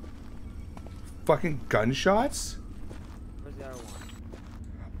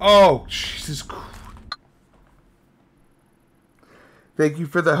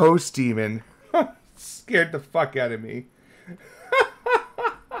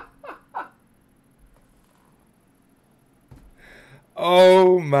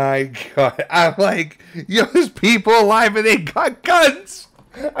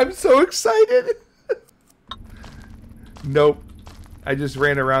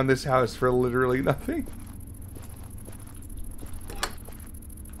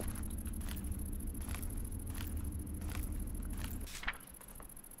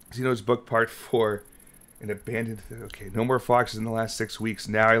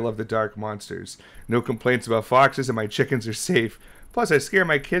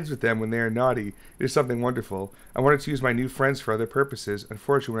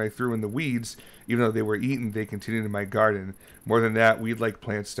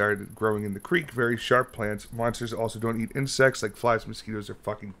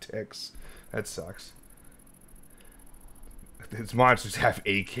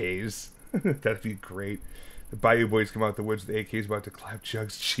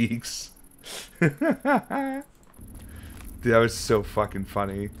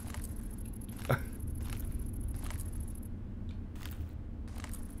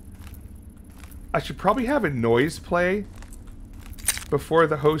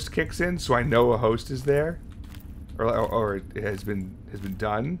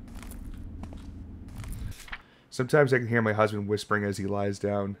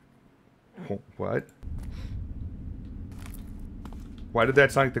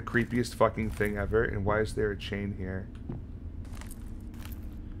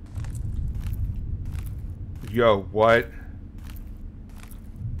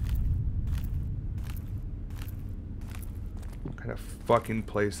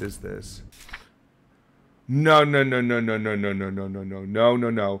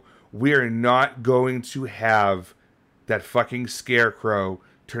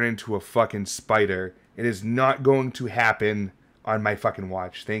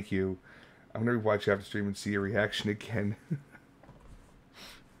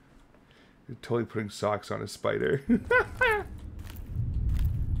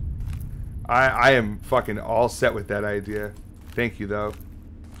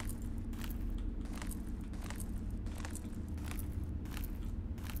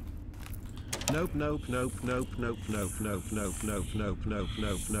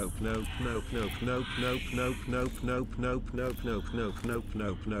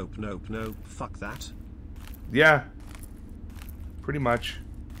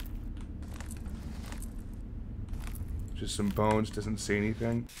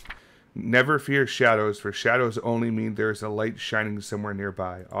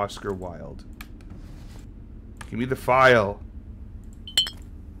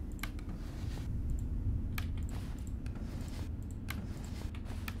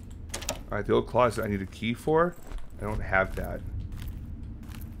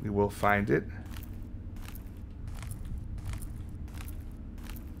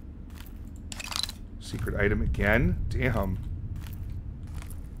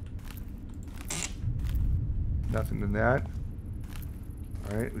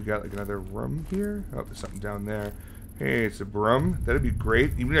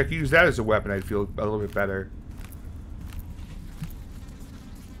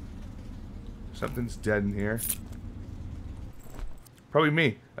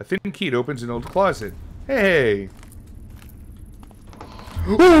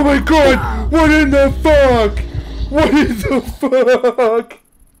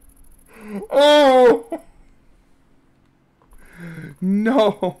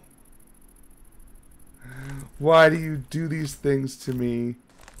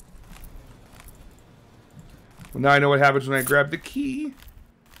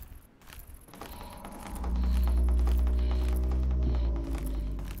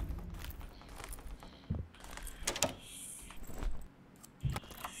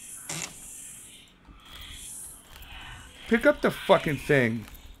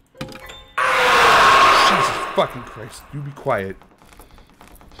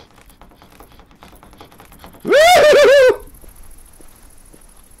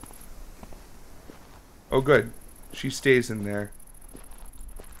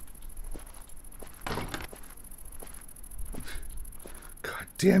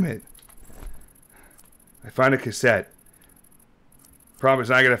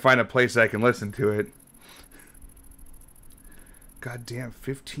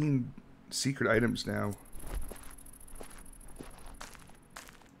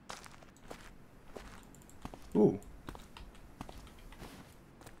 Ooh.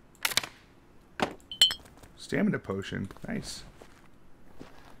 Stamina potion. Nice.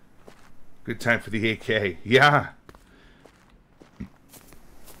 Good time for the AK. Yeah.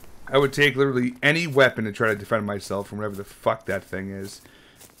 I would take literally any weapon to try to defend myself from whatever the fuck that thing is.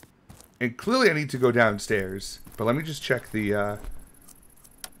 And clearly I need to go downstairs. But let me just check the,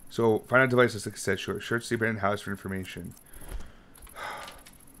 So, find out device as success. Short stay in house for information.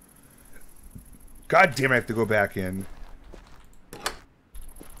 God damn it, I have to go back in.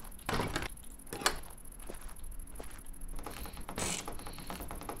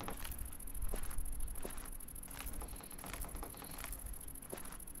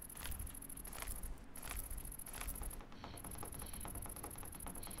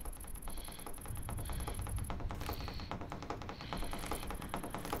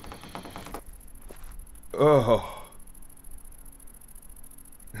 Oh.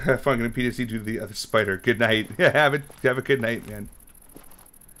 Have fun getting PTSD to the other spider. Good night. Yeah, have a good night, man.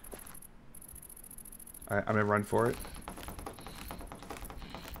 Alright, I'm gonna run for it.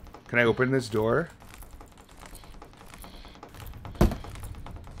 Can I open this door?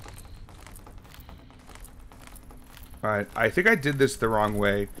 Alright, I think I did this the wrong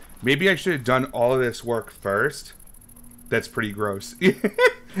way. Maybe I should have done all of this work first. That's pretty gross.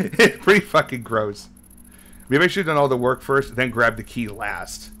 It's pretty fucking gross. Maybe I should have done all the work first, then grab the key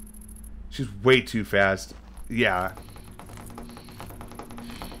last. She's way too fast. Yeah.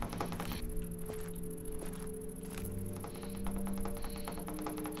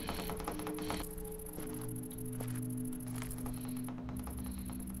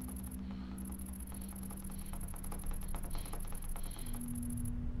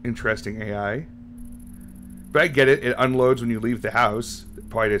 Interesting AI. But I get it. It unloads when you leave the house.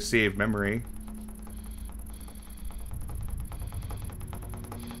 Probably to save memory.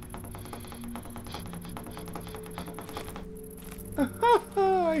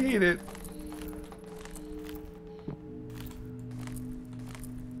 I hate it.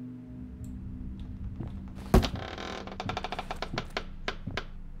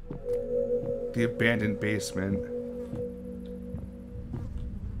 The abandoned basement.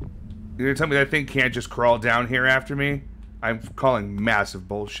 You're gonna tell me that thing can't just crawl down here after me? I'm calling massive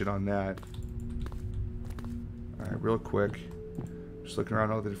bullshit on that. Alright, real quick. Just looking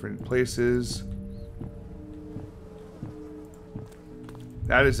around all the different places.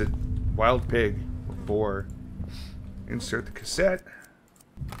 That is a wild pig. Boar. Insert the cassette.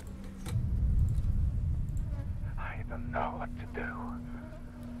 I don't know what to do.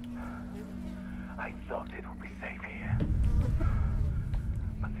 I thought it would be safe here.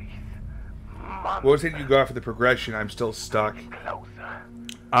 But these monsters... What was it you got for the progression? I'm still stuck.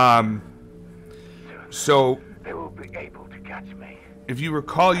 Closer. So... They will be able to catch me. If you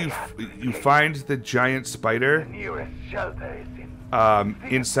recall, you find the giant spider... The nearest shelter is in...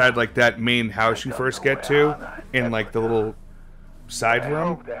 inside like that main house you first get to, in like the little side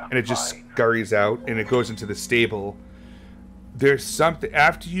room, and it just scurries out and it goes into the stable. There's something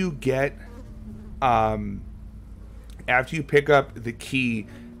after you get after you pick up the key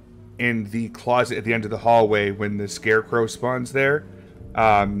in the closet at the end of the hallway when the scarecrow spawns there,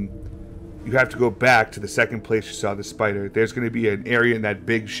 you have to go back to the second place you saw the spider. There's going to be an area in that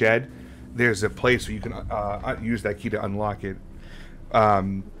big shed. There's a place where you can use that key to unlock it.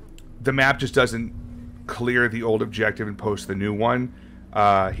 The map just doesn't clear the old objective and post the new one.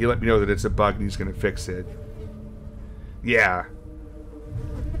 He let me know that it's a bug and he's going to fix it. Yeah.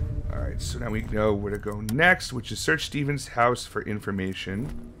 Alright, so now we know where to go next, which is search Steven's house for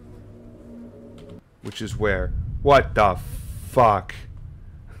information. Which is where? What the fuck?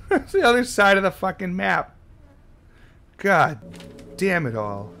 It's the other side of the fucking map. God damn it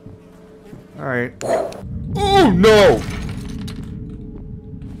all. Alright. Oh no!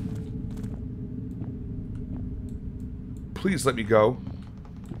 Please let me go.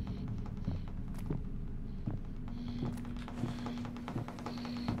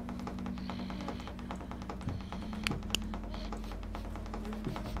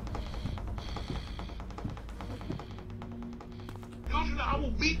 Don't you know I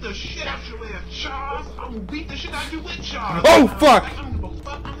will beat the shit out your ass, Charles? I will beat the shit out you with Charles. Oh fuck! I don't give a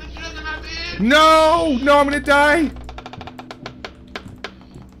fuck. I'm the judge and I did. No! No, I'm gonna die!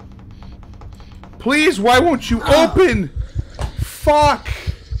 Please, why won't you open? Fuck!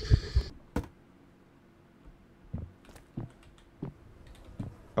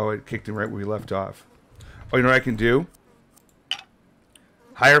 Oh, it kicked him right where we left off. Oh, you know what I can do?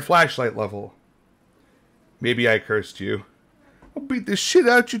 Higher flashlight level. Maybe I cursed you. I'll beat the shit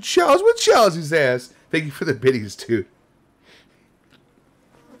out you, Charles. With Charles' ass. Thank you for the biddies, dude.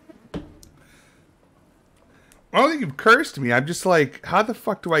 I don't think you've cursed me. I'm just like, how the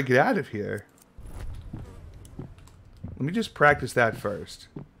fuck do I get out of here? Let me just practice that first.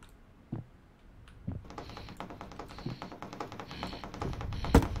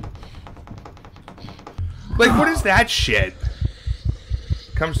 Like, what is that shit?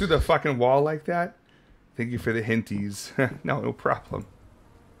 Comes through the fucking wall like that? Thank you for the hinties. No problem.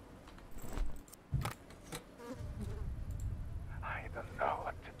 I don't know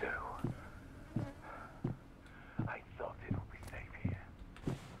what to do. I thought it would be safe here.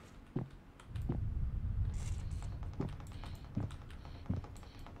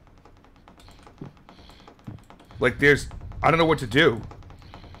 Like, there's... I don't know what to do.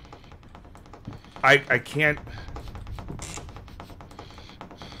 I can't...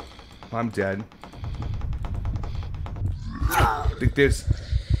 I'm dead. Like, there's...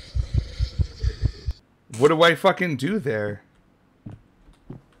 What do I fucking do there?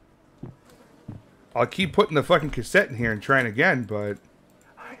 I'll keep putting the fucking cassette in here and trying again, but...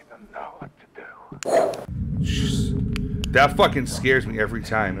 I don't know what to do. Jeez. That fucking scares me every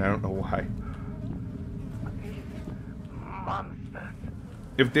time, and I don't know why. Monsters.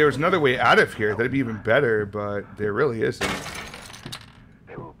 If there was another way out of here, that'd be even better, but there really isn't.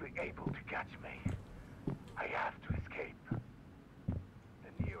 They will be able to catch me. I have to escape. The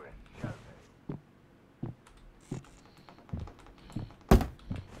nearest shelter.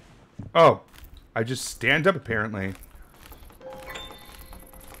 Oh. I just stand up, apparently.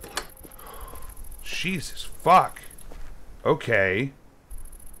 Jesus fuck. Okay.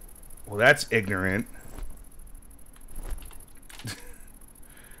 Well, that's ignorant.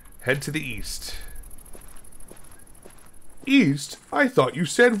 Head to the east. East? I thought you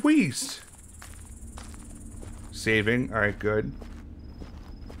said west. Saving. Alright, good.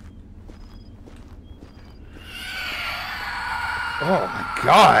 Oh my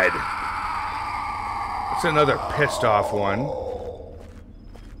god. That's another pissed off one.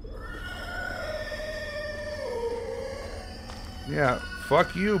 Yeah,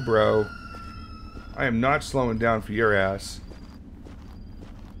 fuck you, bro. I am not slowing down for your ass.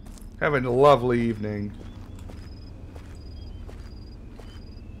 Having a lovely evening.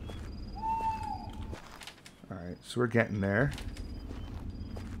 Alright, so we're getting there.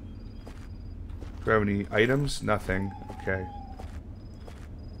 Do I have any items? Nothing. Okay.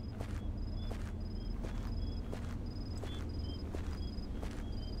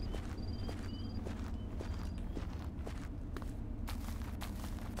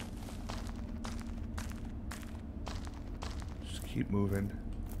 Just keep moving.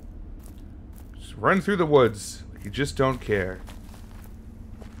 Run through the woods like you just don't care.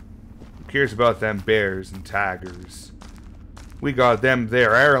 Who cares about them bears and tigers? We got them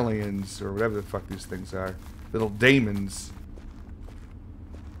there aliens, or whatever the fuck these things are. Little demons.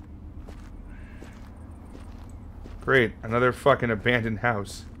 Great, another fucking abandoned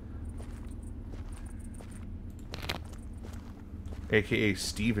house. AKA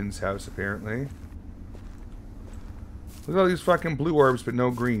Steven's house, apparently. Look at all these fucking blue orbs, but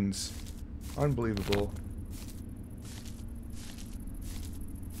no greens. Unbelievable.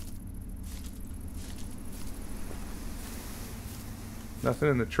 Nothing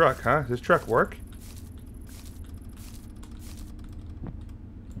in the truck, huh? Does this truck work?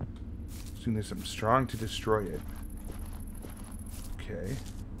 Assume there's something strong to destroy it. Okay.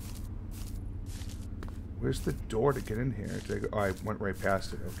 Where's the door to get in here? Did I go? Oh, I went right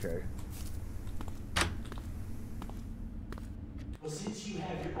past it. Okay.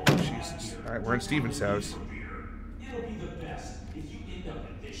 Jesus. Alright, we're in Steven's house. It'll be the best if you end up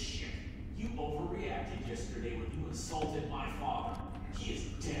in this shit. You overreacted yesterday when you insulted my father. He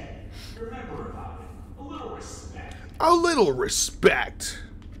is dead. Remember about it. A little respect. A little respect.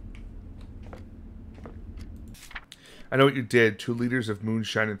 I know what you did. 2 liters of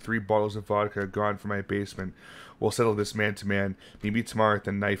moonshine and 3 bottles of vodka gone from my basement. We'll settle this man to man. Maybe tomorrow at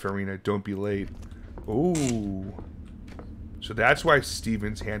the knife arena. Don't be late. Ooh. So that's why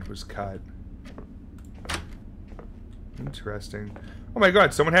Steven's hand was cut. Interesting. Oh my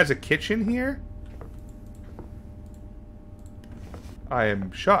god, someone has a kitchen here? I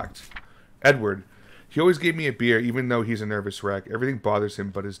am shocked. Edward. He always gave me a beer, even though he's a nervous wreck. Everything bothers him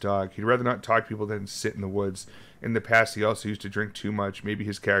but his dog. He'd rather not talk to people than sit in the woods. In the past, he also used to drink too much. Maybe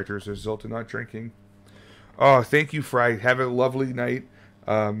his character is a result of not drinking. Oh, thank you, Fry. Have a lovely night.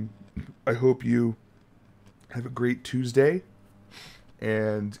 I hope you have a great Tuesday.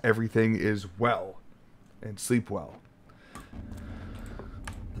 And everything is well. And sleep well.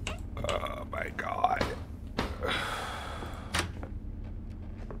 Oh, my God.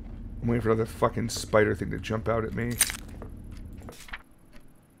 I'm waiting for another fucking spider thing to jump out at me.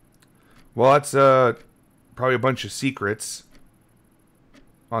 Well, that's, Probably a bunch of secrets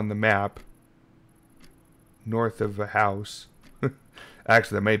on the map. North of a house.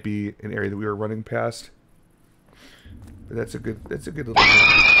 Actually, that might be an area that we were running past. But that's a good little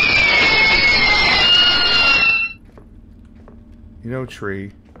You know,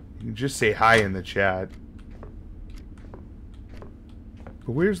 Tree, you can just say hi in the chat.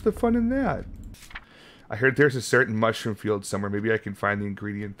 But where's the fun in that? I heard there's a certain mushroom field somewhere. Maybe I can find the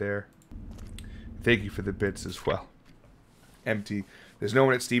ingredient there. Thank you for the bits as well. Empty. There's no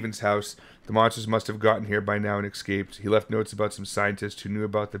one at Steven's house. The monsters must have gotten here by now and escaped. He left notes about some scientists who knew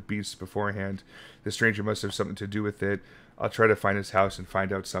about the beasts beforehand. The stranger must have something to do with it. I'll try to find his house and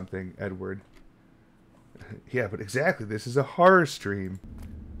find out something, Edward. Yeah, but exactly. This is a horror stream.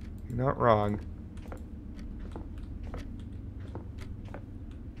 You're not wrong.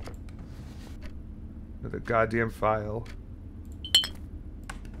 Another goddamn file.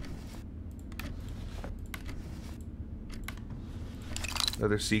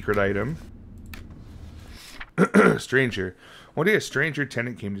 Another secret item. Stranger. One day a stranger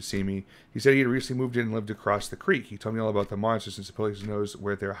tenant came to see me. He said he had recently moved in and lived across the creek. He told me all about the monsters and supposedly knows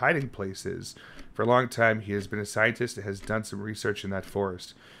where their hiding place is. For a long time, he has been a scientist and has done some research in that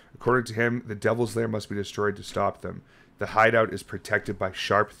forest. According to him, the devil's lair must be destroyed to stop them. The hideout is protected by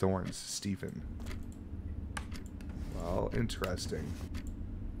sharp thorns, Stephen. Well, interesting.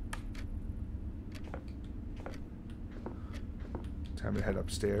 Time to head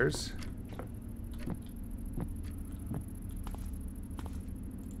upstairs.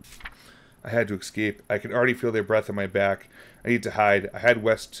 I had to escape. I can already feel their breath on my back. I need to hide. I head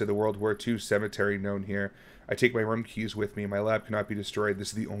west to the World War II cemetery known here. I take my room keys with me. My lab cannot be destroyed. This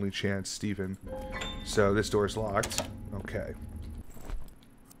is the only chance, Stephen. So this door's locked. Okay.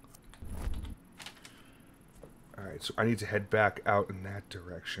 Alright, so I need to head back out in that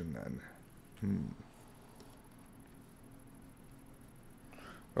direction then.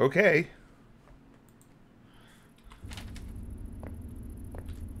 Okay.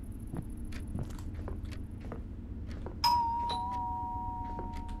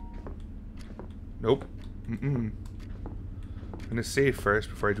 Nope. I'm gonna save first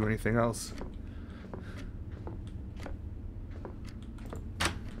before I do anything else.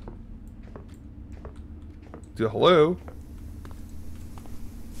 Hello?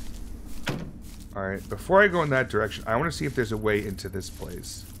 Alright, before I go in that direction, I want to see if there's a way into this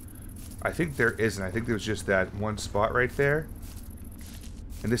place. I think there isn't. I think there's just that one spot right there.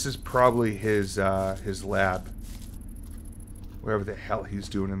 And this is probably his lab. Whatever the hell he's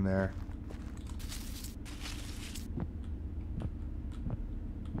doing in there.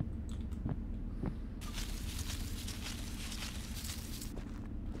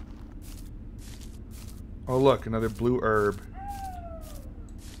 Oh look, another blue herb.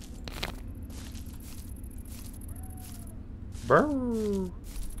 Brrr.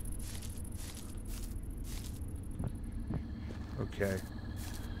 Okay.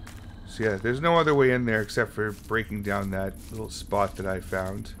 So yeah, there's no other way in there except for breaking down that little spot that I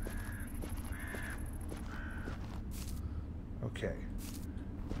found. Okay.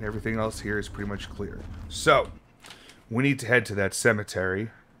 And everything else here is pretty much clear. So, we need to head to that cemetery,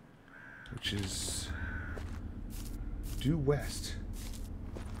 which is due west.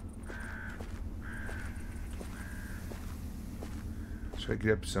 Should I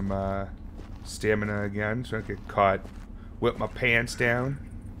get up some stamina again so I don't get caught? Whip my pants down.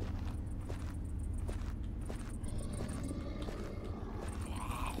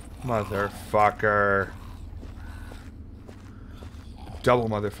 Motherfucker. Double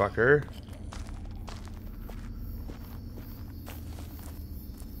motherfucker.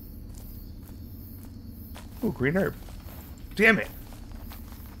 Ooh, green herb. Damn it!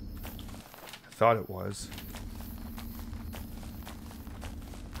 I thought it was.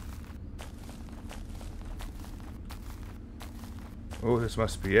 Oh, this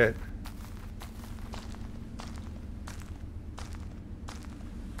must be it.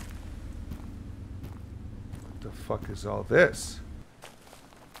 What the fuck is all this?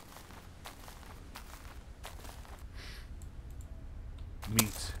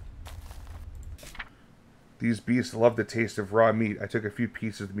 Meat. These beasts love the taste of raw meat. I took a few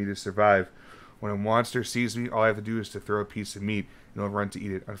pieces with me to survive. When a monster sees me, all I have to do is to throw a piece of meat, and it'll run to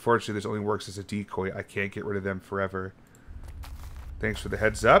eat it. Unfortunately, this only works as a decoy. I can't get rid of them forever. Thanks for the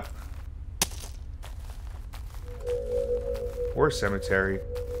heads up. Or cemetery.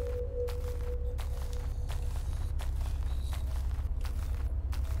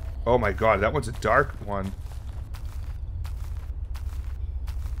 Oh my god, that one's a dark one.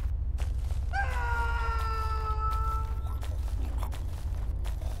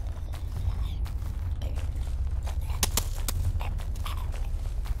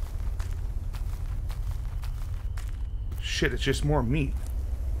 shit, it's just more meat.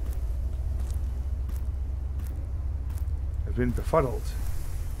 I've been befuddled.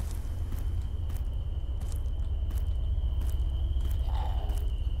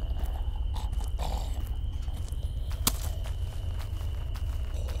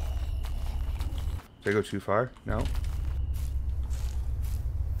 Did I go too far? No.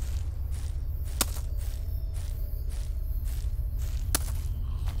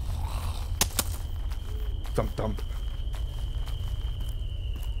 Thump thump.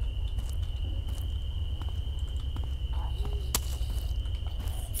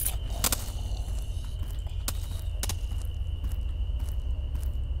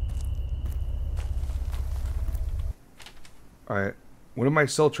 Alright. What am I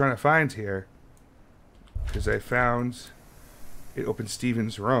still trying to find here? Because I found it opened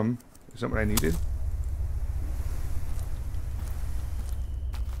Steven's room. Is that what I needed?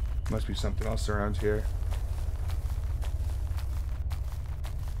 Must be something else around here.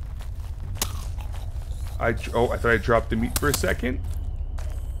 I thought I dropped the meat for a second.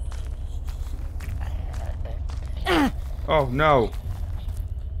 Oh no.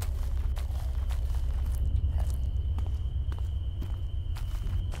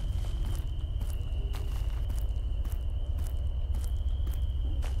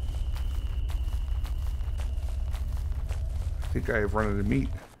 I think I have run out of meat.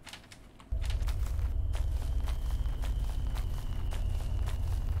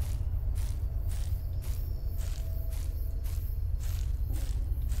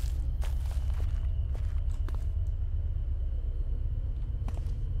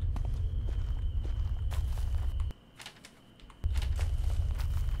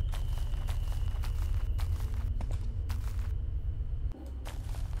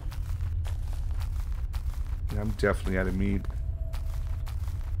 Yeah, I'm definitely out of meat.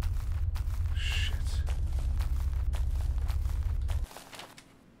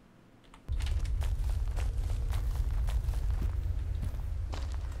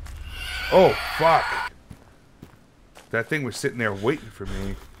 Oh, fuck. That thing was sitting there waiting for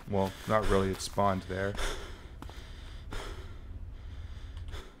me. Well, not really. It spawned there.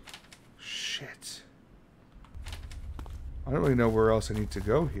 Shit. I don't really know where else I need to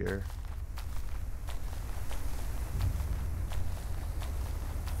go here.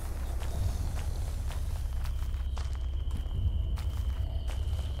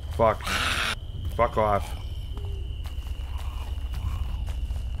 Fuck. Fuck off.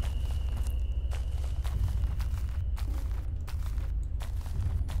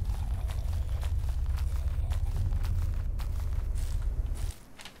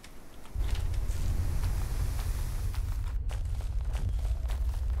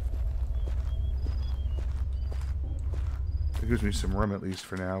 It gives me some room at least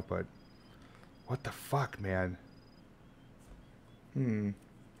for now, but what the fuck, man?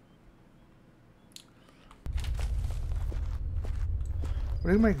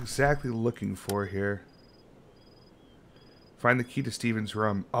 What am I exactly looking for here? Find the key to Steven's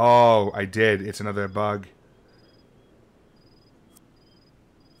room. Oh, I did. It's another bug.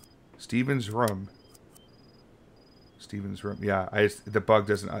 Steven's room. Steven's room. Yeah, the bug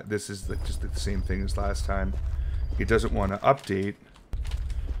doesn't... this is just the same thing as last time. It doesn't want to update.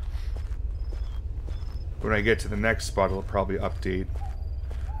 When I get to the next spot, it'll probably update.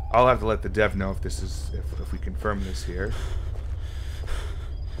 I'll have to let the dev know if this is... if we confirm this here.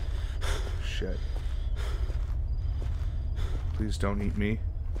 Shit. Please don't eat me.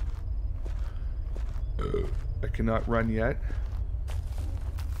 I cannot run yet.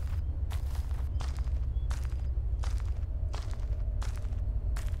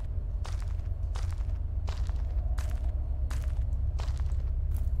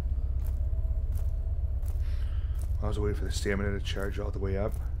 I was waiting for the stamina to charge all the way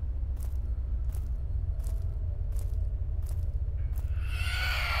up.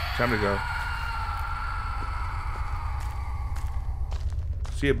 Time to go.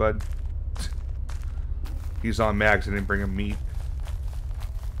 See ya, bud. He's on mags. I didn't bring him meat.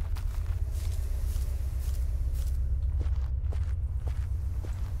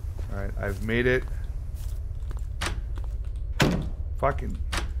 Alright, I've made it. Fucking...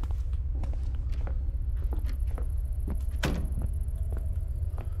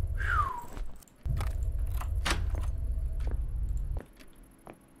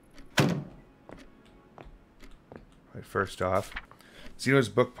 First off, Xeno's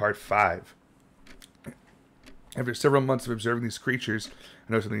Book Part 5. After several months of observing these creatures,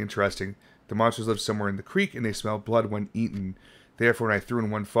 I noticed something interesting. The monsters live somewhere in the creek, and they smell blood when eaten. Therefore, when I threw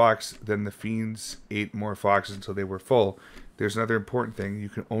in one fox, then the fiends ate more foxes until they were full. There's another important thing. You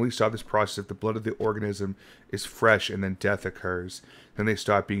can only stop this process if the blood of the organism is fresh and then death occurs. Then they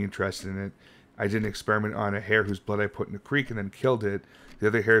stop being interested in it. I did an experiment on a hare whose blood I put in a creek and then killed it. The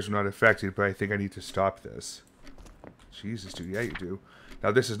other hares were not affected, but I think I need to stop this. Jesus, dude. Yeah, you do. Now,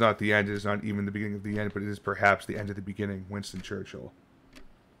 this is not the end. It is not even the beginning of the end, but it is perhaps the end of the beginning. Winston Churchill.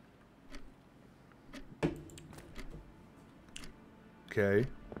 Okay.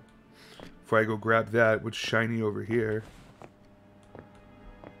 Before I go grab that, what's shiny over here?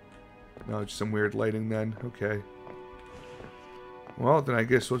 No, it's some weird lighting then. Okay. Well, then I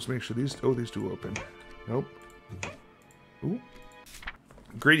guess let's make sure these... Oh, these do open. Nope. Ooh.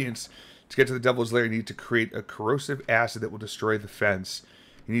 Ingredients. To get to the Devil's Lair, you need to create a corrosive acid that will destroy the fence.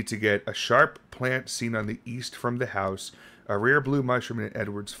 You need to get a sharp plant seen on the east from the house, a rare blue mushroom in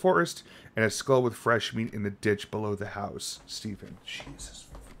Edward's forest, and a skull with fresh meat in the ditch below the house. Stephen. Jesus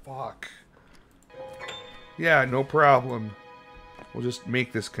fuck. Yeah, no problem. We'll just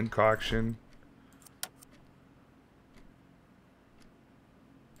make this concoction.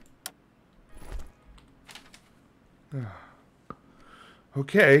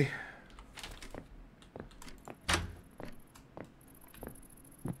 Okay.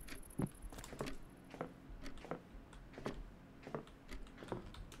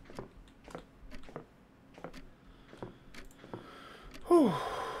 Whew.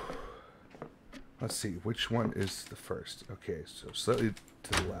 Let's see, which one is the first? Okay, so slightly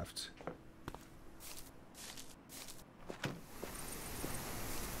to the left.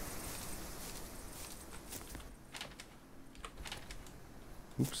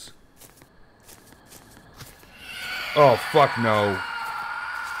 Oops. Oh, fuck no.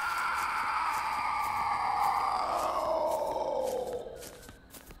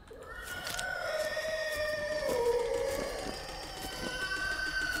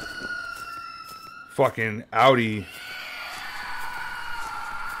 Fucking Audi.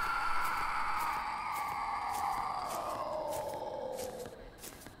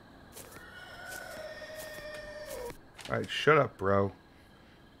 Alright, shut up, bro.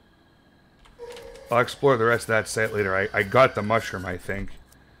 I'll explore the rest of that site later. I got the mushroom, I think.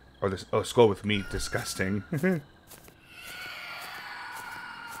 Or this skull with meat. Disgusting.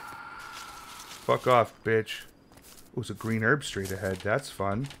 Fuck off, bitch. Oh, it's a green herb straight ahead. That's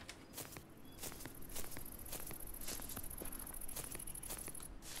fun.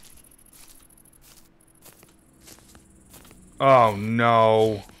 Oh,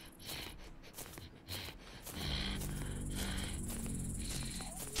 no.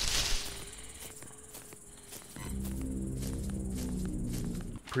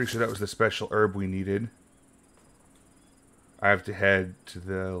 Pretty sure that was the special herb we needed. I have to head to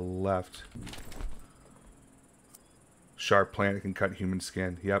the left. Sharp plant that can cut human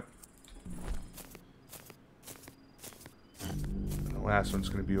skin. Yep. And the last one's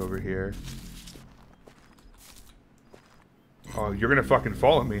going to be over here. Oh, you're going to fucking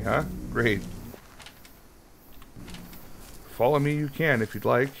follow me, huh? Great. Follow me you can if you'd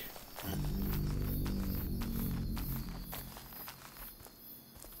like.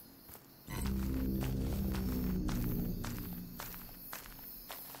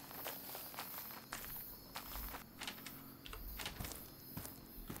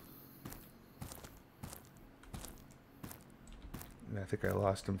 I think I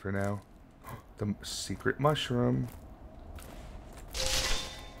lost him for now. The secret mushroom.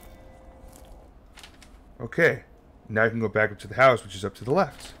 Okay. Now I can go back up to the house, which is up to the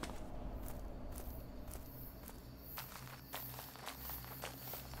left.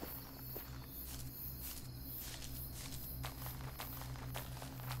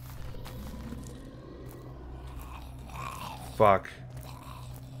 Fuck.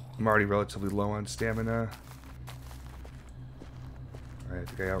 I'm already relatively low on stamina. Alright,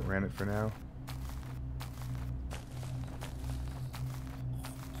 I think I outran it for now.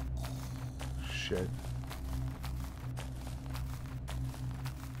 Shit.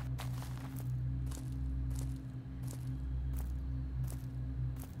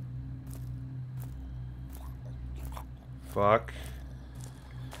 Fuck.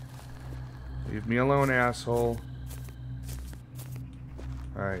 Leave me alone, asshole.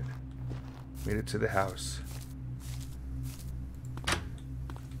 Alright. Made it to the house.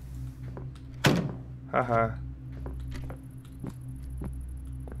 Haha.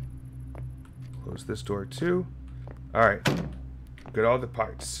 Close this door too. Alright. Got all the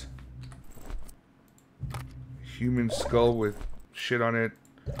parts. Human skull with shit on it.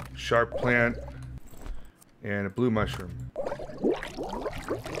 Sharp plant. And a blue mushroom.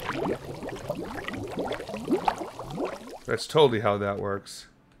 That's totally how that works.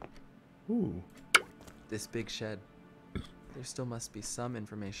 Ooh. This big shed. There still must be some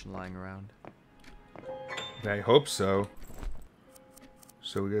information lying around. I hope so.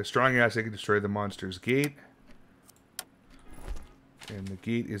 So we got a strong ass that can destroy the monster's gate. And the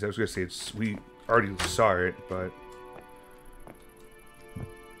gate is, I was going to say, it's, we already saw it, but...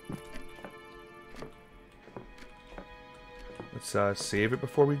 Let's save it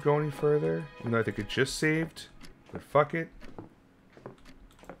before we go any further. Even though I think it just saved. But fuck it.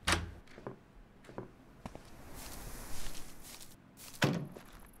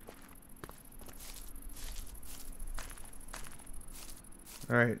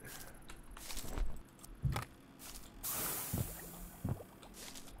 Alright.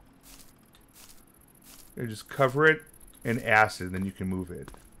 You just cover it in acid, then you can move it.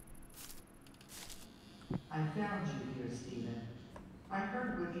 I found you here, Stephen. I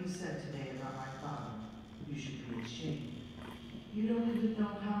heard what you said today about my father. You should be ashamed. You don't even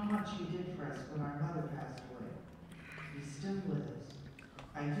know how much he did for us when our mother passed away. He's still with us.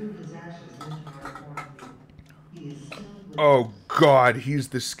 I threw his ashes into our cornfield. He is still with us. Oh God, he's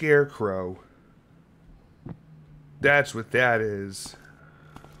the scarecrow. That's what that is.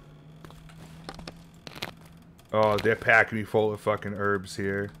 Oh, they're packing me full of fucking herbs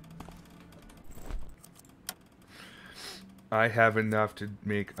here. I have enough to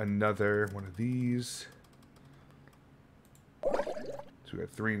make another one of these. So we got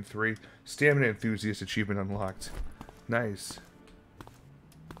 3 and 3. Stamina Enthusiast achievement unlocked. Nice.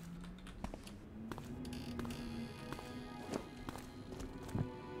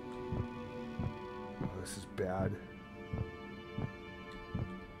 Oh, this is bad.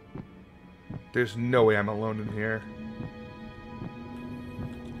 There's no way I'm alone in here.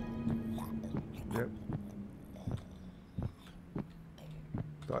 Yep.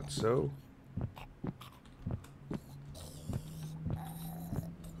 Thought so.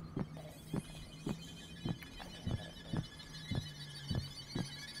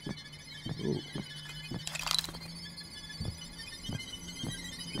 Ooh.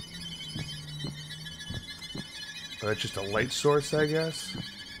 Oh, that's just a light source, I guess.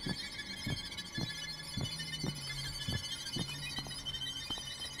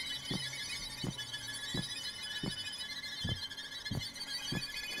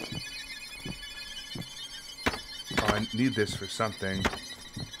 Need this for something.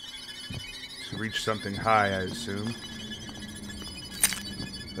 To reach something high, I assume.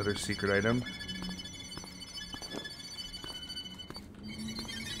 Another secret item.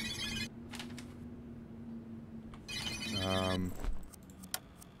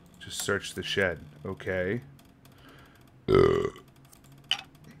 Just search the shed. Okay. I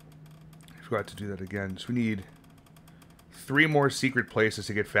forgot to do that again. So we need 3 more secret places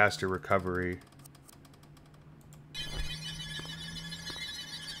to get faster recovery.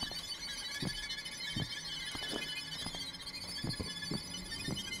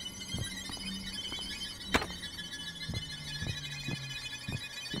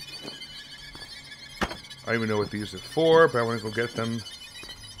 I don't even know what these are for, but I want to go get them.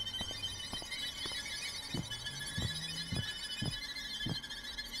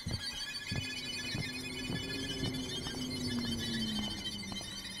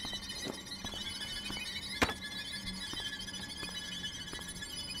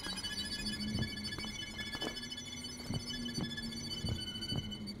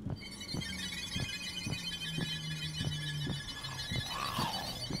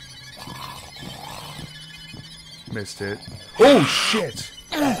 Missed it. Oh, shit!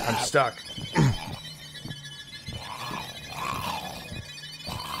 I'm stuck.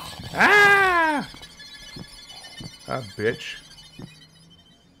 Ah! Ah, bitch.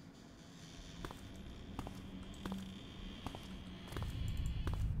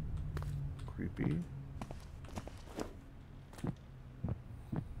 Creepy.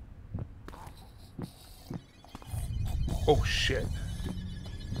 Oh, shit.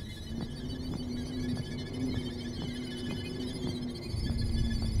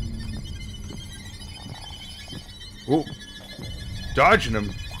 Whoa. Dodging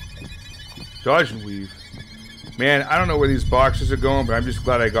them. Dodge and weave. Man, I don't know where these boxes are going, but I'm just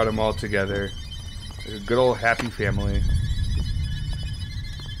glad I got them all together. A good old happy family.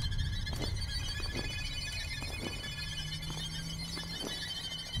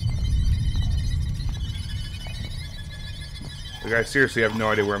 Like, I seriously have no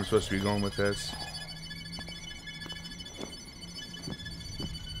idea where I'm supposed to be going with this.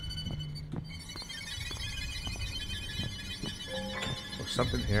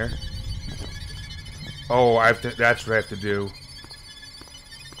 Something here. Oh, I have to. That's what I have to do.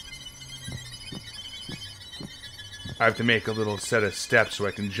 I have to make a little set of steps so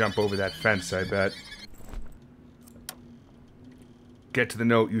I can jump over that fence, I bet. get to the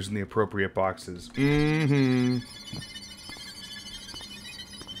note using the appropriate boxes. Mm-hmm.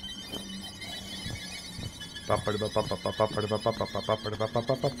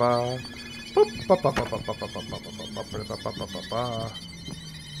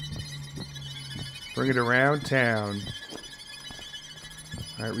 Bring it around town.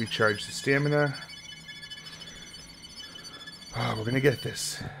 Alright, recharge the stamina. Oh, we're gonna get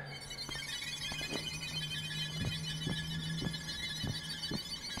this.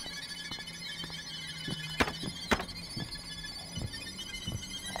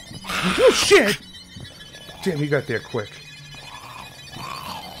 Oh, shit! Damn, he got there quick.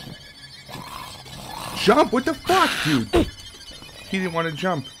 Jump! What the fuck, dude? He didn't want to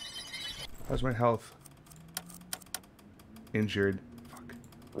jump. How's my health? Injured. Fuck.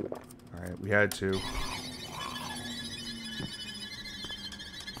 Alright, we had to.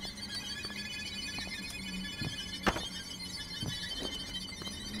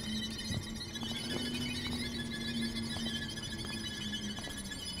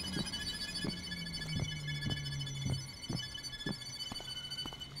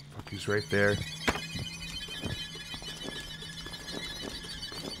 Fuck, he's right there.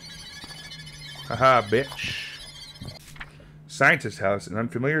 Haha, bitch. Scientist house. An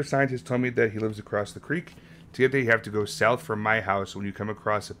unfamiliar scientist told me that he lives across the creek. To get there, you have to go south from my house. When you come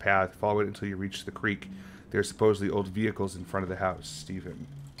across a path, follow it until you reach the creek. There are supposedly old vehicles in front of the house. Stephen.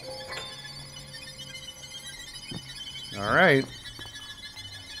 Alright.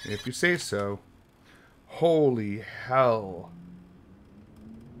 If you say so. Holy hell.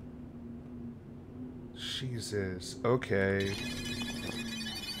 Jesus. Okay.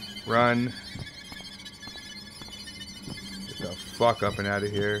 Run. Get the fuck up and out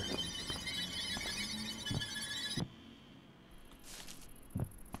of here.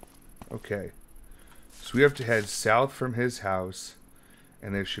 Okay. So we have to head south from his house,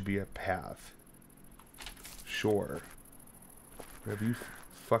 and there should be a path. Sure. Whatever you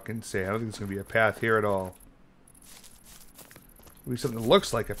fucking say. I don't think there's going to be a path here at all. Maybe something that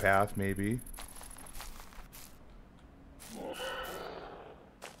looks like a path, maybe.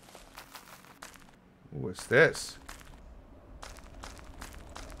 What's this?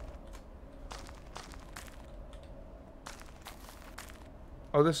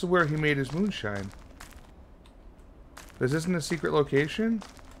 Oh, this is where he made his moonshine. This isn't a secret location?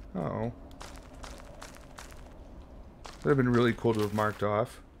 Oh. Would have been really cool to have marked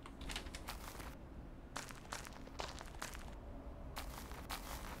off.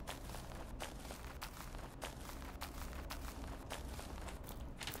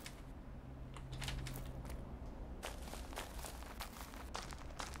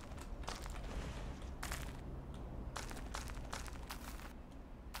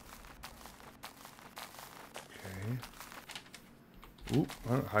 Oop, I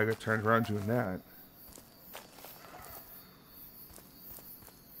don't know how I got turned around doing that.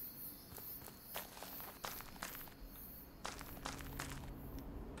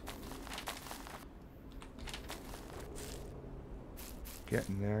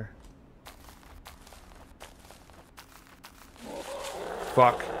 Getting there.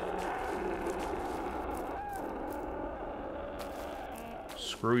 Fuck.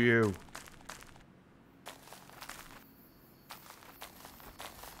 Screw you.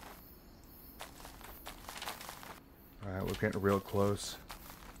 Alright, we're getting real close.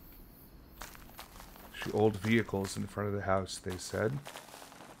 Old vehicles in front of the house, they said.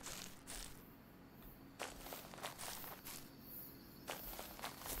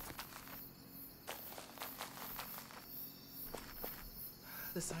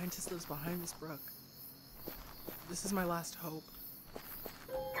 The scientist lives behind this brook. This is my last hope.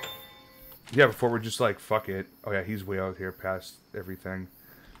 Yeah, before we're just like, fuck it. Oh yeah, he's way out here past everything.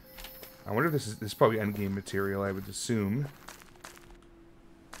 I wonder if this is probably endgame material, I would assume.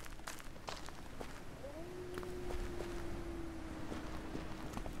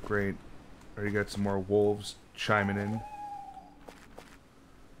 Great. Already got some more wolves chiming in.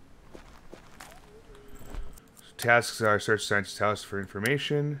 Tasks are search scientist's house for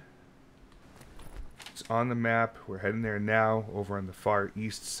information. It's on the map. We're heading there now, over on the far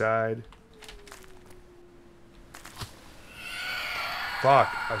east side.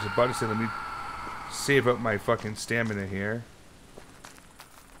 Fuck. I was about to say, let me save up my fucking stamina here.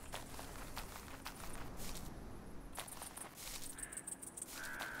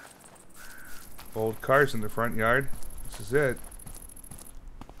 Old cars in the front yard. This is it.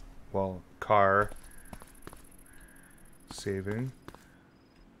 Well, car. Saving.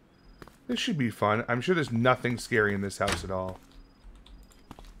 This should be fun. I'm sure there's nothing scary in this house at all.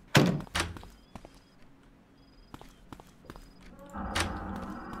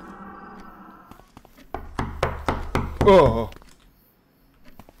 Oh.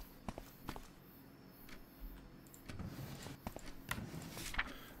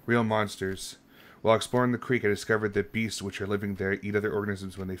 Real monsters. While exploring the creek, I discovered that beasts which are living there eat other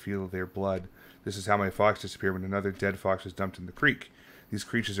organisms when they feel their blood. This is how my fox disappeared when another dead fox was dumped in the creek. These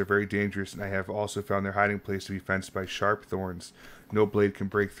creatures are very dangerous, and I have also found their hiding place to be fenced by sharp thorns. No blade can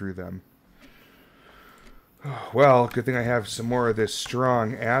break through them. Well, good thing I have some more of this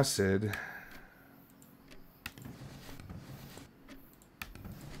strong acid.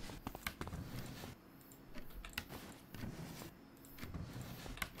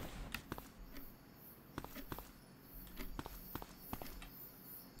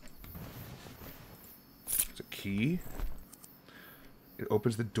 There's a key. It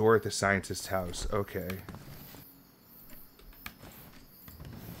opens the door at the scientist's house. Okay.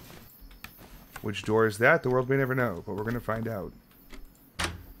 Which door is that? The world may never know, but we're going to find out.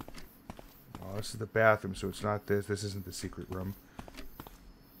 Oh, this is the bathroom, so it's not this. This isn't the secret room.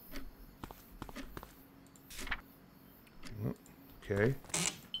 Oh, okay.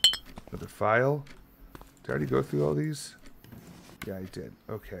 Another file. Did I already go through all these? Yeah, I did.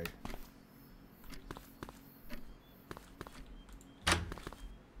 Okay.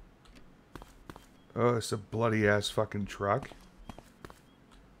 Oh, it's a bloody-ass fucking truck.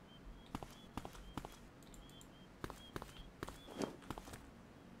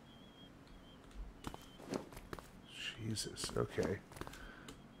 Jesus, okay.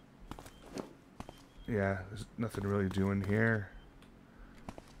 Yeah, there's nothing really doing here.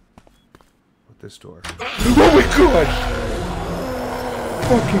 With this door. Oh my god!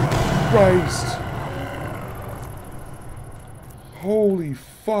 Fucking Christ! Holy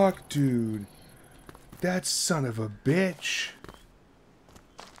fuck, dude. That son of a bitch.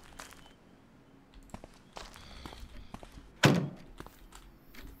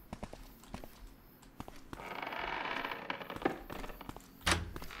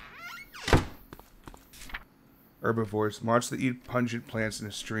 Herbivores. Monsters that eat pungent plants in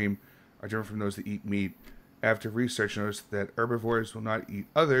a stream are different from those that eat meat. After research, I noticed that herbivores will not eat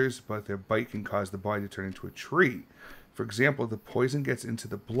others, but their bite can cause the body to turn into a tree. For example, the poison gets into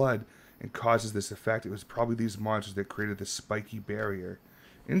the blood and causes this effect. It was probably these monsters that created the spiky barrier.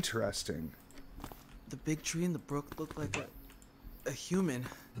 Interesting. The big tree in the brook looked like a human.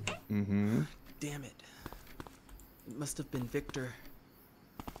 Mm-hmm. Damn it. It must have been Victor.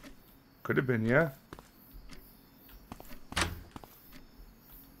 Could have been, yeah.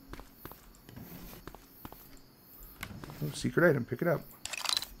 Oh, secret item. Pick it up.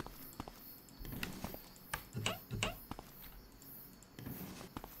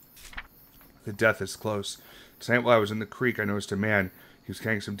 The death is close. Tonight while I was in the creek, I noticed a man. He was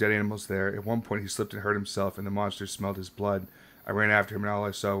carrying some dead animals there. At one point, he slipped and hurt himself, and the monster smelled his blood. I ran after him, and all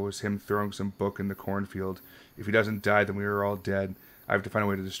I saw was him throwing some book in the cornfield. If he doesn't die, then we are all dead. I have to find a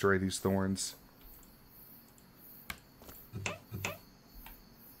way to destroy these thorns.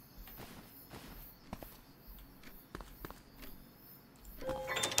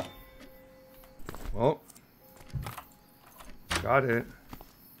 Well, got it.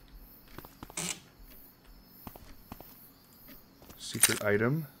 Secret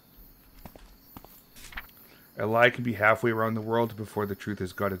item. A lie can be halfway around the world before the truth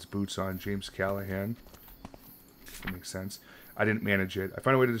has got its boots on. James Callahan. That makes sense. I didn't manage it. I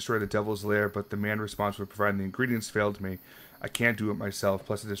found a way to destroy the devil's lair, but the man responsible for providing the ingredients failed me. I can't do it myself,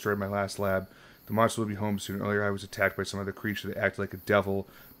 plus I destroyed my last lab. The monster will be home soon. Earlier I was attacked by some other creature that acted like a devil,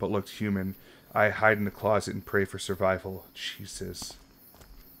 but looked human. I hide in the closet and pray for survival. Jesus.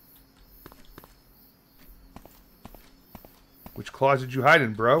 Which closet did you hide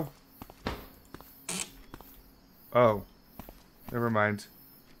in, bro? Oh. Never mind.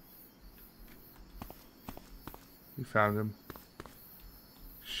 We found him.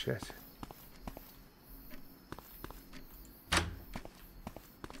 Shit.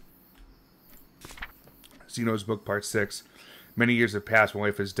 Zeno's Book, Part 6. Many years have passed, my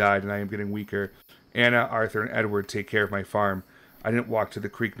wife has died, and I am getting weaker. Anna, Arthur, and Edward take care of my farm. I didn't walk to the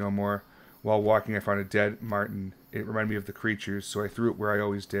creek no more. While walking, I found a dead marten. It reminded me of the creatures, so I threw it where I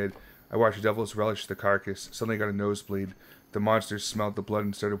always did. I watched the devils relish the carcass. Suddenly I got a nosebleed. The monsters smelled the blood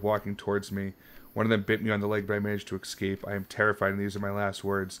and started walking towards me. One of them bit me on the leg, but I managed to escape. I am terrified, and these are my last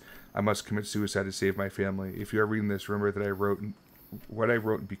words. I must commit suicide to save my family. If you are reading this, remember that I wrote what I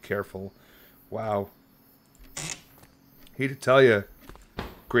wrote and be careful. Wow. Hate to tell you,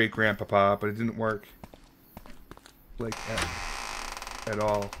 great-grandpapa, but it didn't work. Like, at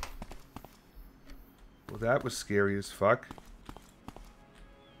all. Well, that was scary as fuck.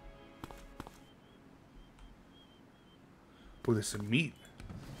 Oh, there's some meat.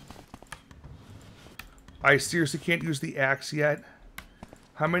 I seriously can't use the axe yet?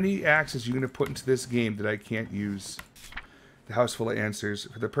 How many axes are you going to put into this game that I can't use? The house full of answers.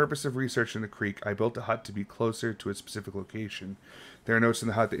 For the purpose of researching the creek, I built a hut to be closer to a specific location. There are notes in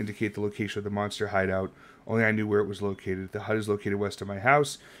the hut that indicate the location of the monster hideout. Only I knew where it was located. The hut is located west of my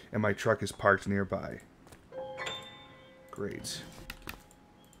house, and my truck is parked nearby. Great.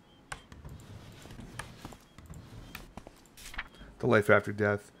 The life after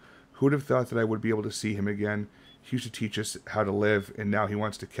death. Who would have thought that I would be able to see him again? He used to teach us how to live, and now he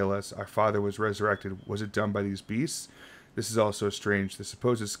wants to kill us. Our father was resurrected. Was it done by these beasts? This is all so strange. The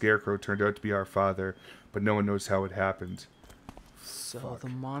supposed scarecrow turned out to be our father, but no one knows how it happened. So Fuck. the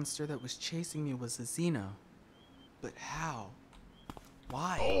monster that was chasing me was a Xeno. But how?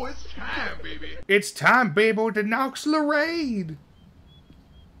 Why? Oh, it's time, baby. It's time, baby, to Nox Raid.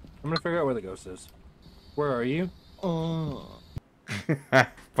 I'm gonna figure out where the ghost is. Where are you? I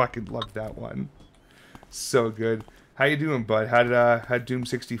fucking love that one. So good. How you doing, bud? How'd Doom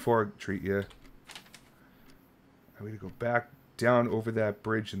 64 treat you? Are we to go back down over that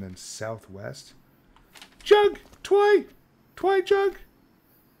bridge and then southwest? Jugg! Twy, Jugg!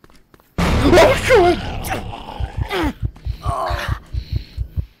 Oh, God!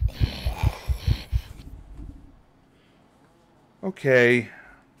 Okay.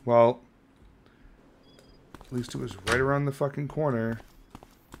 Well, at least it was right around the fucking corner.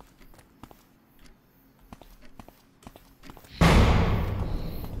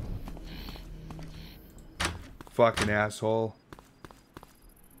 Fucking asshole.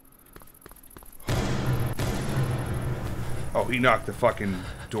 Oh, he knocked the fucking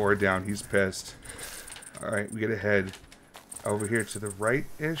door down. He's pissed. Alright, we get ahead. Over here to the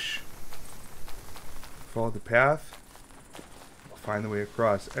right-ish. Follow the path. We'll find the way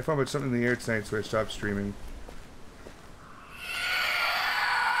across. I found something in the air tonight, so I stopped streaming.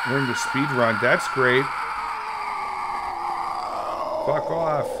 Learn to speed run. That's great. Fuck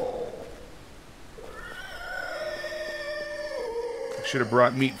off. I should have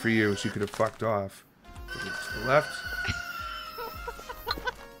brought meat for you so you could have fucked off. To the left.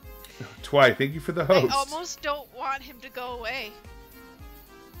 Twy, thank you for the host. I almost don't want him to go away.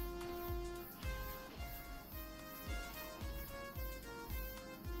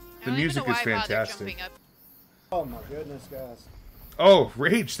 The music is fantastic. Oh my goodness, guys. Oh,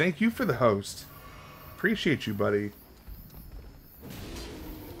 Rage, thank you for the host. Appreciate you, buddy.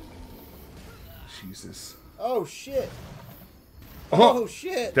 Jesus. Oh shit. Oh,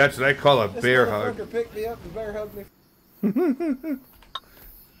 shit. That's what I call a This bear hug. motherfucker picked me up and bear hugged me.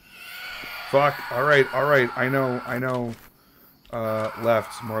 Fuck. Alright. I know.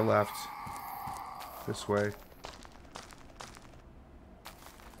 Left. More left. This way.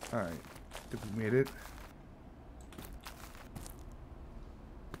 Alright. Think we made it?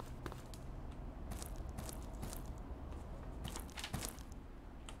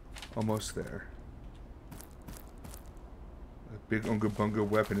 Almost there. A big Unga Bunga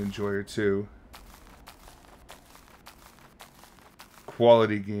weapon enjoyer too.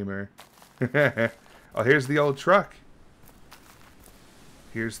 Quality gamer. Oh, here's the old truck.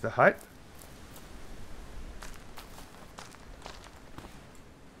 Here's the hut.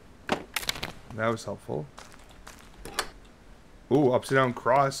 That was helpful. Ooh, upside down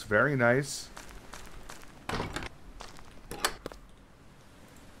cross. Very nice.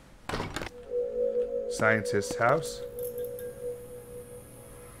 Scientist's house.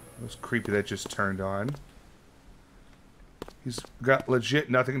 It was creepy that just turned on. He's got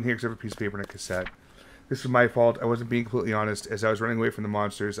legit nothing in here except for a piece of paper and a cassette. This was my fault. I wasn't being completely honest. As I was running away from the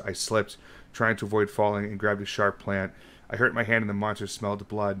monsters, I slipped, trying to avoid falling, and grabbed a sharp plant. I hurt my hand and the monster smelled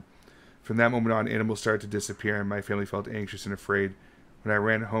blood. From that moment on, animals started to disappear, and my family felt anxious and afraid. When I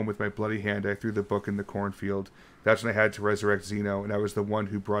ran home with my bloody hand, I threw the book in the cornfield. That's when I had to resurrect Xeno, and I was the one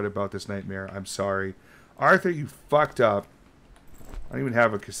who brought about this nightmare. I'm sorry. Arthur, you fucked up. I don't even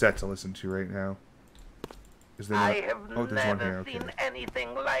have a cassette to listen to right now. Is there I have oh, there's one here. never Okay. seen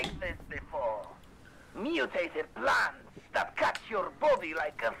anything like this before. Mutated plants that cut your body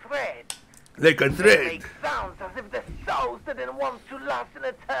like a thread. Like a They thread. make sounds as if the souls didn't want to last in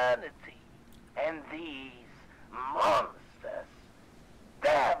eternity. And these monsters,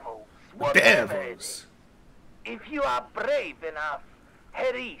 devils, whatever it is. If you are brave enough,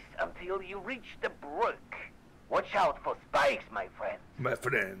 head east until you reach the brook. Watch out for spikes, my friend. My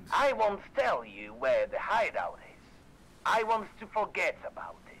friends. I won't tell you where the hideout is. I want to forget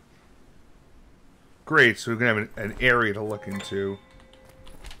about it. Great, so we're going to have an area to look into.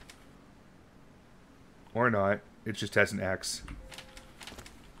 Or not. It just has an X.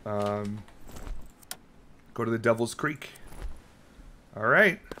 Go to the Devil's Creek.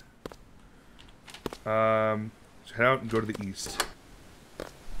 Alright. Let's head out and go to the east.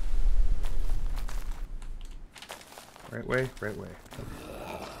 Right way, right way.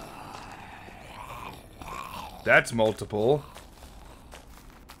 That's multiple.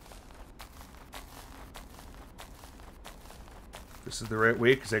 This is the right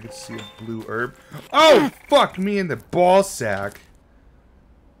way because I can see a blue herb. Oh, fuck me in the ball sack.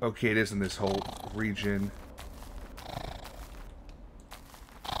 Okay, it is in this whole region.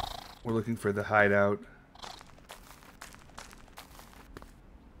 We're looking for the hideout.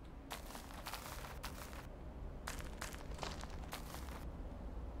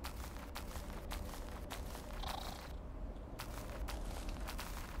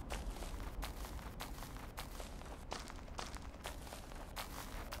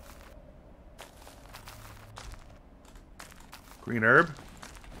 Green herb?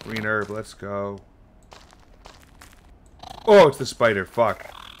 Green herb, let's go. Oh, it's the spider. Fuck.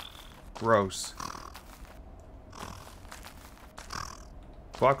 Gross.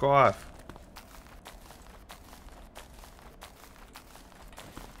 Fuck off.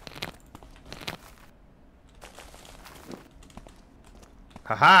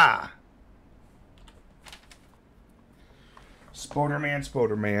 Haha! Spoderman,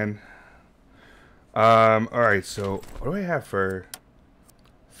 Spoderman. Alright, so what do I have for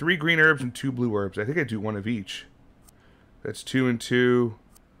 3 green herbs and 2 blue herbs? I think I do 1 of each. That's 2 and 2.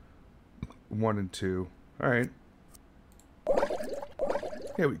 1 and 2. Alright.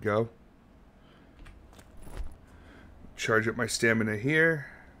 Here we go. Charge up my stamina here.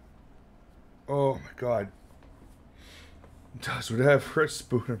 Oh my god. Does whatever a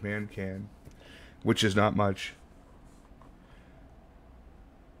Spoderman can. Which is not much.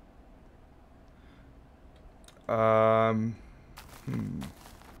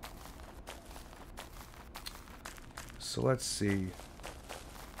 So let's see.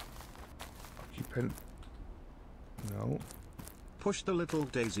 Occupant. No. Push the little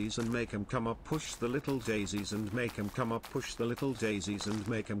daisies and make 'em come up. Push the little daisies and make 'em come up. Push the little daisies and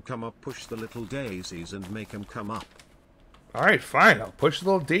make 'em come up. Push the little daisies and make 'em come up. Alright, fine. I'll push the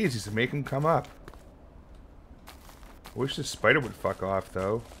little daisies and make them come up. I wish this spider would fuck off,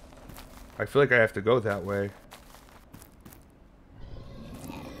 though. I feel like I have to go that way.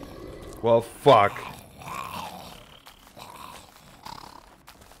 Well, fuck.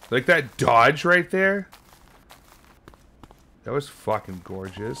 Like that dodge right there? That was fucking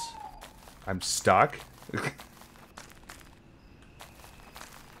gorgeous. I'm stuck.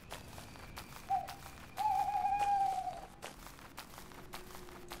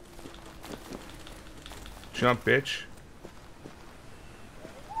 Jump, bitch.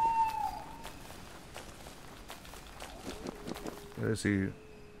 Where is he?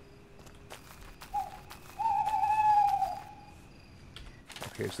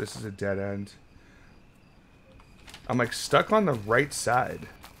 Okay, so this is a dead end. I'm like stuck on the right side.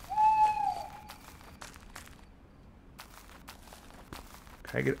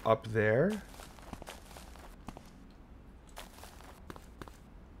 Can I get up there?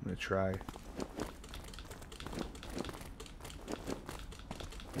 I'm gonna try.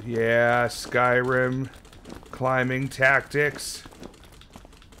 Yeah, Skyrim climbing tactics.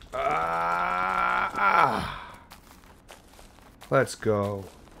 Let's go.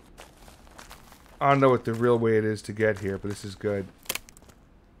 I don't know what the real way it is to get here, but this is good.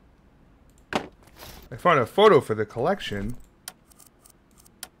 I found a photo for the collection.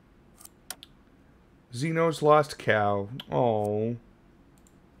 Zeno's lost cow. Oh.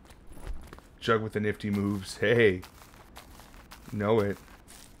 Jugg with the nifty moves. Hey. Know it.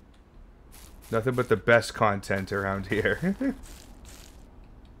 Nothing but the best content around here.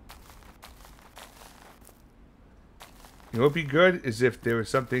 You know what would be good is if there was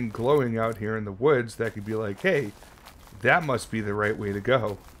something glowing out here in the woods that could be like, hey, that must be the right way to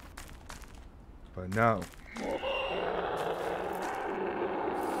go. But no.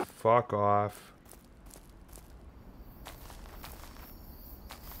 Fuck off.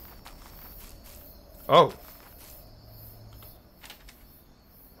 Oh.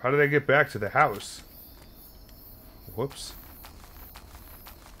 How did I get back to the house? Whoops.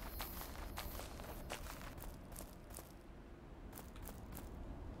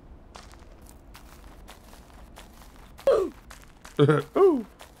 Ooh.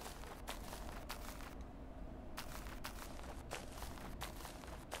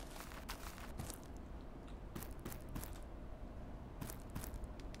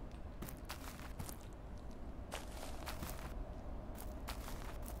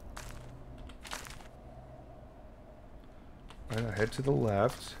 Right, I'll head to the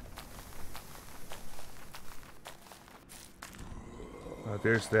left.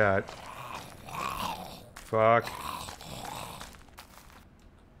 There's that. fuck?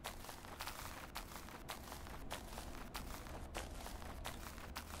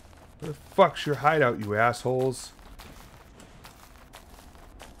 Where the fuck's your hideout, you assholes?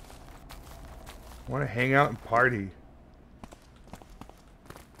 I want to hang out and party.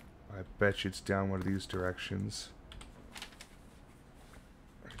 I bet you it's down one of these directions.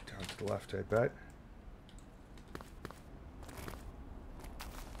 Right down to the left, I bet.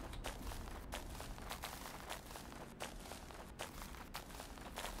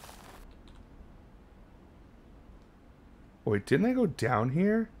 Wait, didn't I go down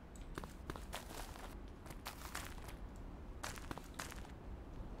here?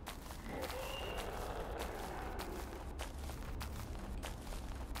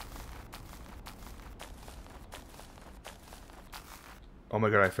 Oh my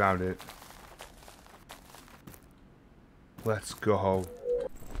god, I found it. Let's go.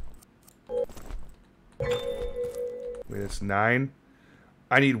 Wait, it's 9?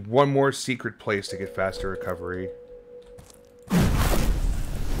 I need one more secret place to get faster recovery.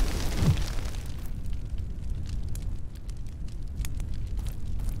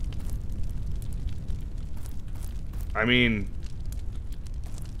 I mean,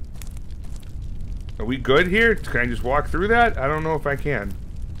 are we good here? Can I just walk through that? I don't know if I can.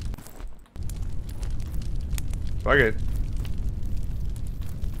 Fuck it.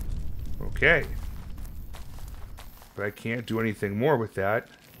 Okay. But I can't do anything more with that.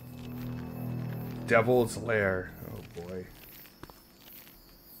 Devil's Lair. Oh boy.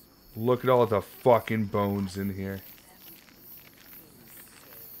 Look at all the fucking bones in here.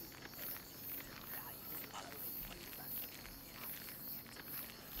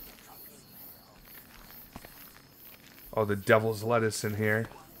 Oh, the devil's lettuce in here.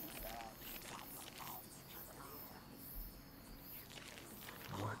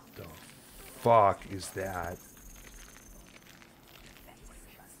 What the fuck is that?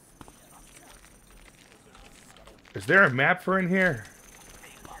 Is there a map for in here?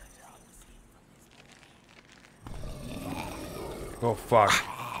 Oh, fuck.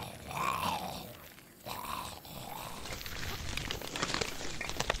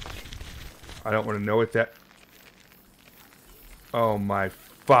 I don't want to know what that... Oh my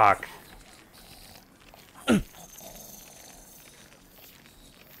fuck.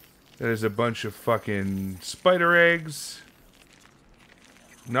 There's a bunch of fucking spider eggs.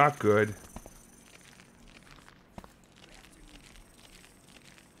 Not good.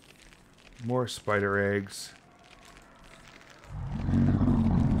 More spider eggs.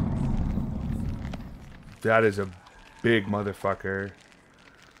 That is a big motherfucker.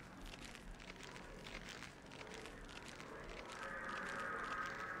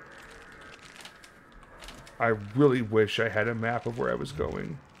 I really wish I had a map of where I was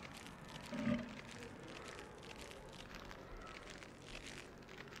going.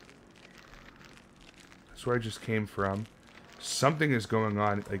 That's where I just came from. Something is going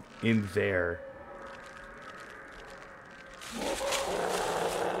on, like, in there.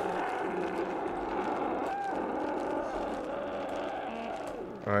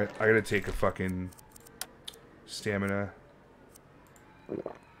 Alright, I gotta take a fucking stamina.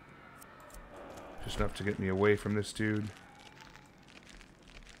 Just enough to get me away from this dude.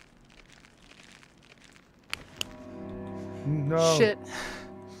 No. Shit.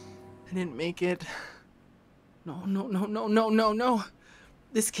 I didn't make it. No, no, no, no, no, no, no.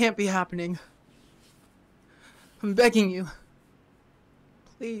 This can't be happening. I'm begging you.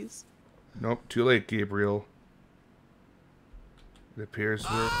 Please. Nope, too late, Gabriel. It appears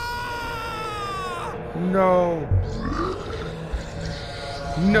we're... No!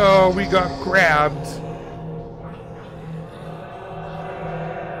 No, we got grabbed!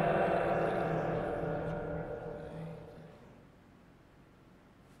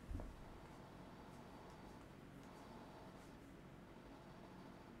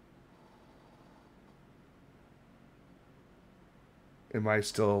 Am I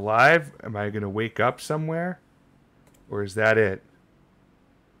still alive? Am I gonna wake up somewhere? Or is that it?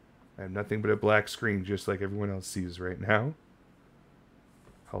 I have nothing but a black screen, just like everyone else sees right now.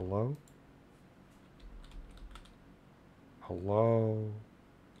 Hello? Hello?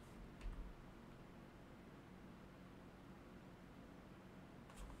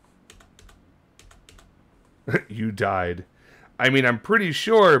 You died. I mean, I'm pretty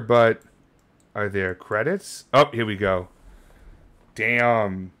sure, but... Are there credits? Oh, here we go.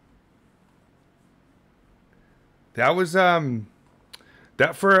 Damn. That was, that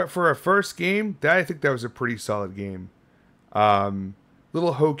for a first game, that I think that was a pretty solid game.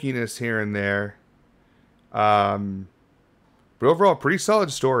 Little hokiness here and there. But overall, pretty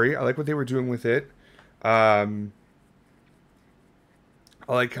solid story. I like what they were doing with it. I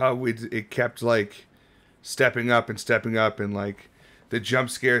like how it kept like stepping up, and like the jump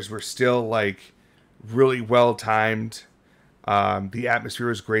scares were still like really well timed. The atmosphere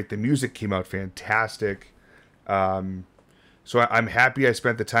was great. The music came out fantastic. So I'm happy I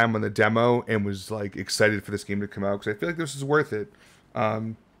spent the time on the demo and was like excited for this game to come out, because I feel like this is worth it.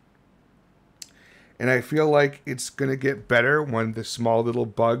 And I feel like it's gonna get better when the small little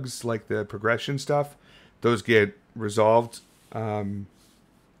bugs, like the progression stuff, those get resolved. Because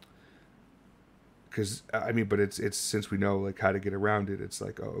I mean, but it's since we know like how to get around it, it's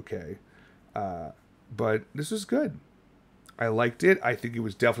like, oh, okay. But this was good. I liked it. I think it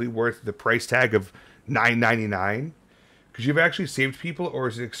was definitely worth the price tag of $9.99. Because you've actually saved people, or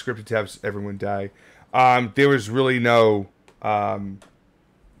is it scripted to have everyone die? There was really no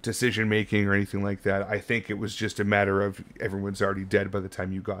decision making or anything like that. I think it was just a matter of everyone's already dead by the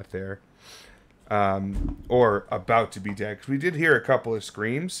time you got there, or about to be dead. Because we did hear a couple of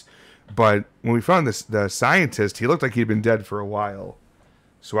screams. But when we found the scientist, he looked like he'd been dead for a while.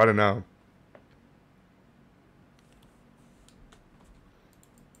 So I don't know.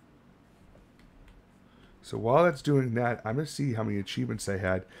 So while that's doing that, I'm going to see how many achievements I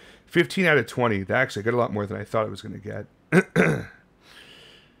had. 15 out of 20. That actually got a lot more than I thought it was going to get.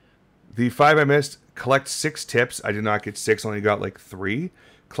 The 5 I missed. Collect 6 tips. I did not get 6. Only got like 3.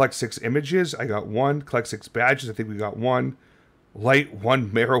 Collect 6 images. I got 1. Collect 6 badges. I think we got 1. Light 1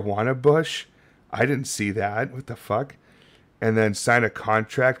 marijuana bush. I didn't see that. What the fuck? And then sign a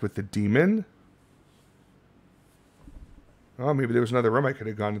contract with the demon. Oh, maybe there was another room I could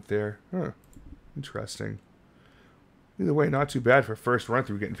have gone there. Huh. Interesting. Either way, not too bad for first run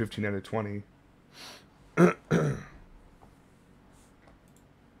through, getting 15 out of 20. Let's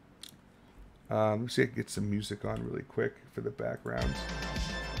see if I can get some music on really quick for the background.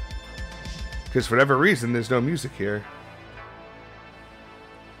 Because for whatever reason, there's no music here.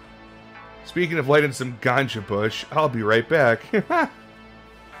 Speaking of lighting some ganja bush, I'll be right back.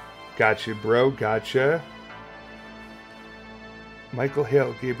 Gotcha, bro. Gotcha. Michael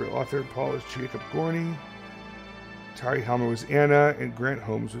Hale, Gabriel Arthur, Paul is Jacob Gorney, Tari Helmer was Anna, and Grant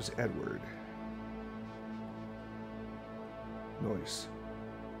Holmes was Edward. Nice.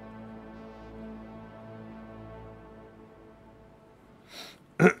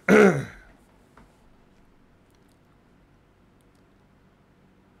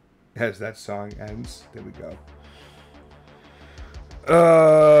 As that song ends, there we go.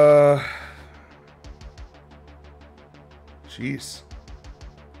 Jeez.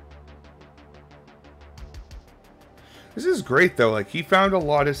 This is great though. Like, he found a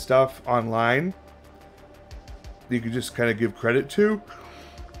lot of stuff online that you could just kind of give credit to.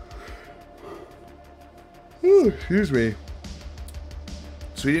 Ooh, excuse me.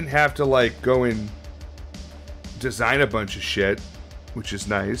 So he didn't have to like go and design a bunch of shit, which is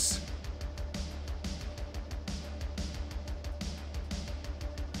nice.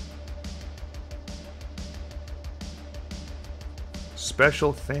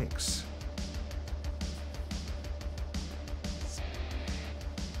 Special thanks.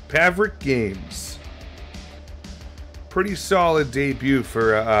 Paverick Games. Pretty solid debut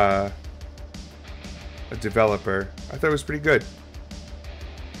for a developer. I thought it was pretty good.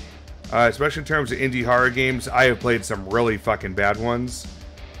 Especially in terms of indie horror games. I have played some really fucking bad ones.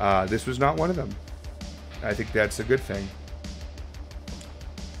 This was not one of them. I think that's a good thing.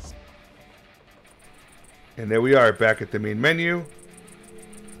 And there we are, back at the main menu.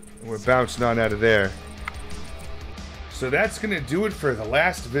 We're bouncing on out of there. So that's going to do it for the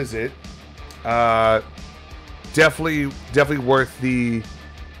last visit. Definitely worth the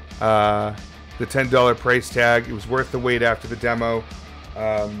 $10 price tag. It was worth the wait after the demo.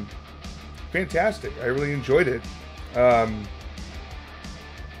 Fantastic. I really enjoyed it.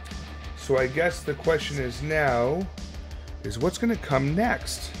 So I guess the question is now, is what's going to come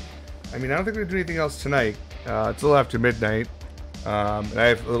next? I mean, I don't think we're going to do anything else tonight. It's a little after midnight. And I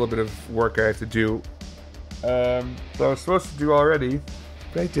have a little bit of work I have to do. That I was supposed to do already,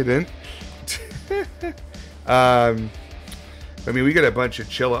 but I didn't. I mean, we got a bunch of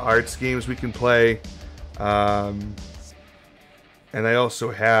Chilla Arts games we can play. And I also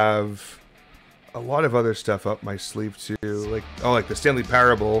have a lot of other stuff up my sleeve too. Like the Stanley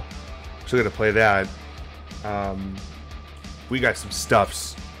Parable. So I got to play that. We got some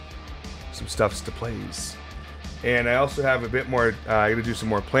stuffs to plays. And I also have a bit more, I got to do some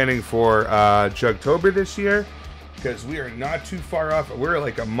more planning for Jugtober this year, because we are not too far off. We're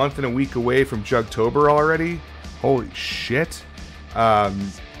like a month and a week away from Jugtober already. Holy shit.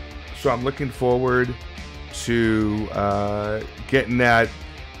 So I'm looking forward to getting that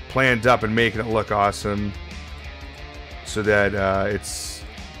planned up and making it look awesome, so that it's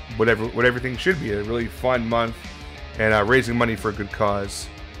what everything should be, a really fun month, and raising money for a good cause.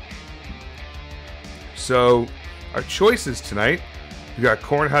 So our choices tonight, we got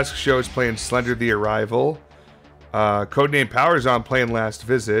Cornhusk Shows playing Slender the Arrival, Codename Power's on playing Last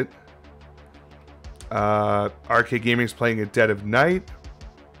Visit, Arcade Gaming's playing at Dead of Night,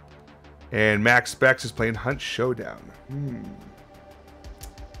 and Max Specs is playing Hunt Showdown.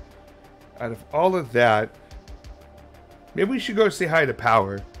 Out of all of that, maybe we should go say hi to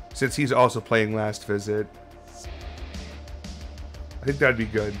Power, since he's also playing Last Visit. I think that'd be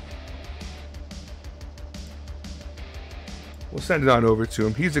good. We'll send it on over to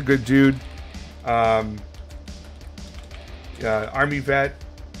him. He's a good dude. Army vet.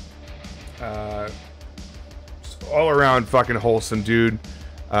 All around fucking wholesome dude.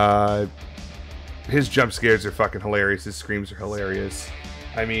 His jump scares are fucking hilarious. His screams are hilarious.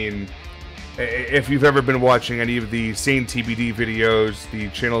 I mean, if you've ever been watching any of the Sane TBD videos, the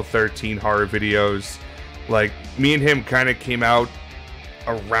Channel 13 horror videos, like, me and him kind of came out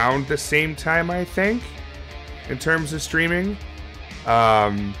around the same time, I think, in terms of streaming.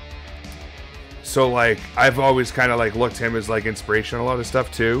 So, like, I've always kind of, like, looked him as, like, inspiration on a lot of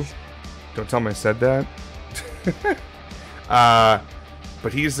stuff, too. Don't tell him I said that.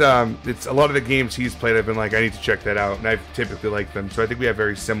 But he's, it's a lot of the games he's played, I've been like, I need to check that out, and I've typically liked them. So I think we have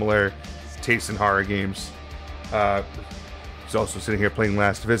very similar tastes in horror games. He's also sitting here playing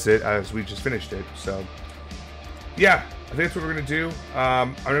Last Visit as we just finished it. So, yeah, I think that's what we're going to do.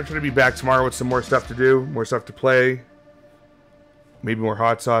 I'm going to try to be back tomorrow with some more stuff to do, more stuff to play, maybe more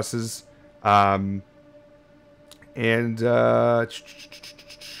hot sauces.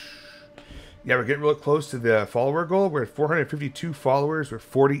 Yeah, we're getting real close to the follower goal. We're at 452 followers. We're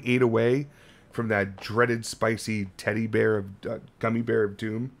 48 away from that dreaded spicy teddy bear of gummy bear of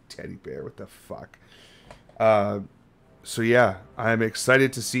doom. Teddy bear, what the fuck? So yeah, I'm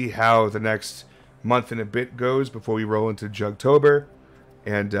excited to see how the next month and a bit goes before we roll into Jugtober.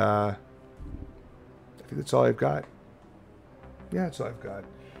 And I think that's all I've got. Yeah, that's all I've got.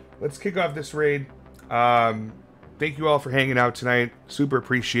 Let's kick off this raid. Thank you all for hanging out tonight. Super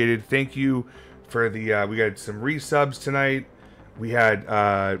appreciated. Thank you for the, we got some resubs tonight. We had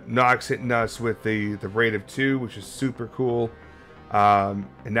Nox hitting us with the raid of 2, which is super cool. And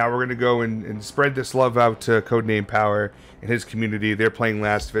now we're going to go and spread this love out to Codename Power and his community. They're playing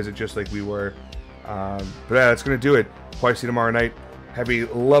Last Visit just like we were. But yeah, that's going to do it. Probably see you tomorrow night. Have a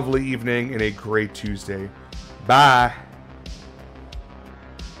lovely evening and a great Tuesday. Bye.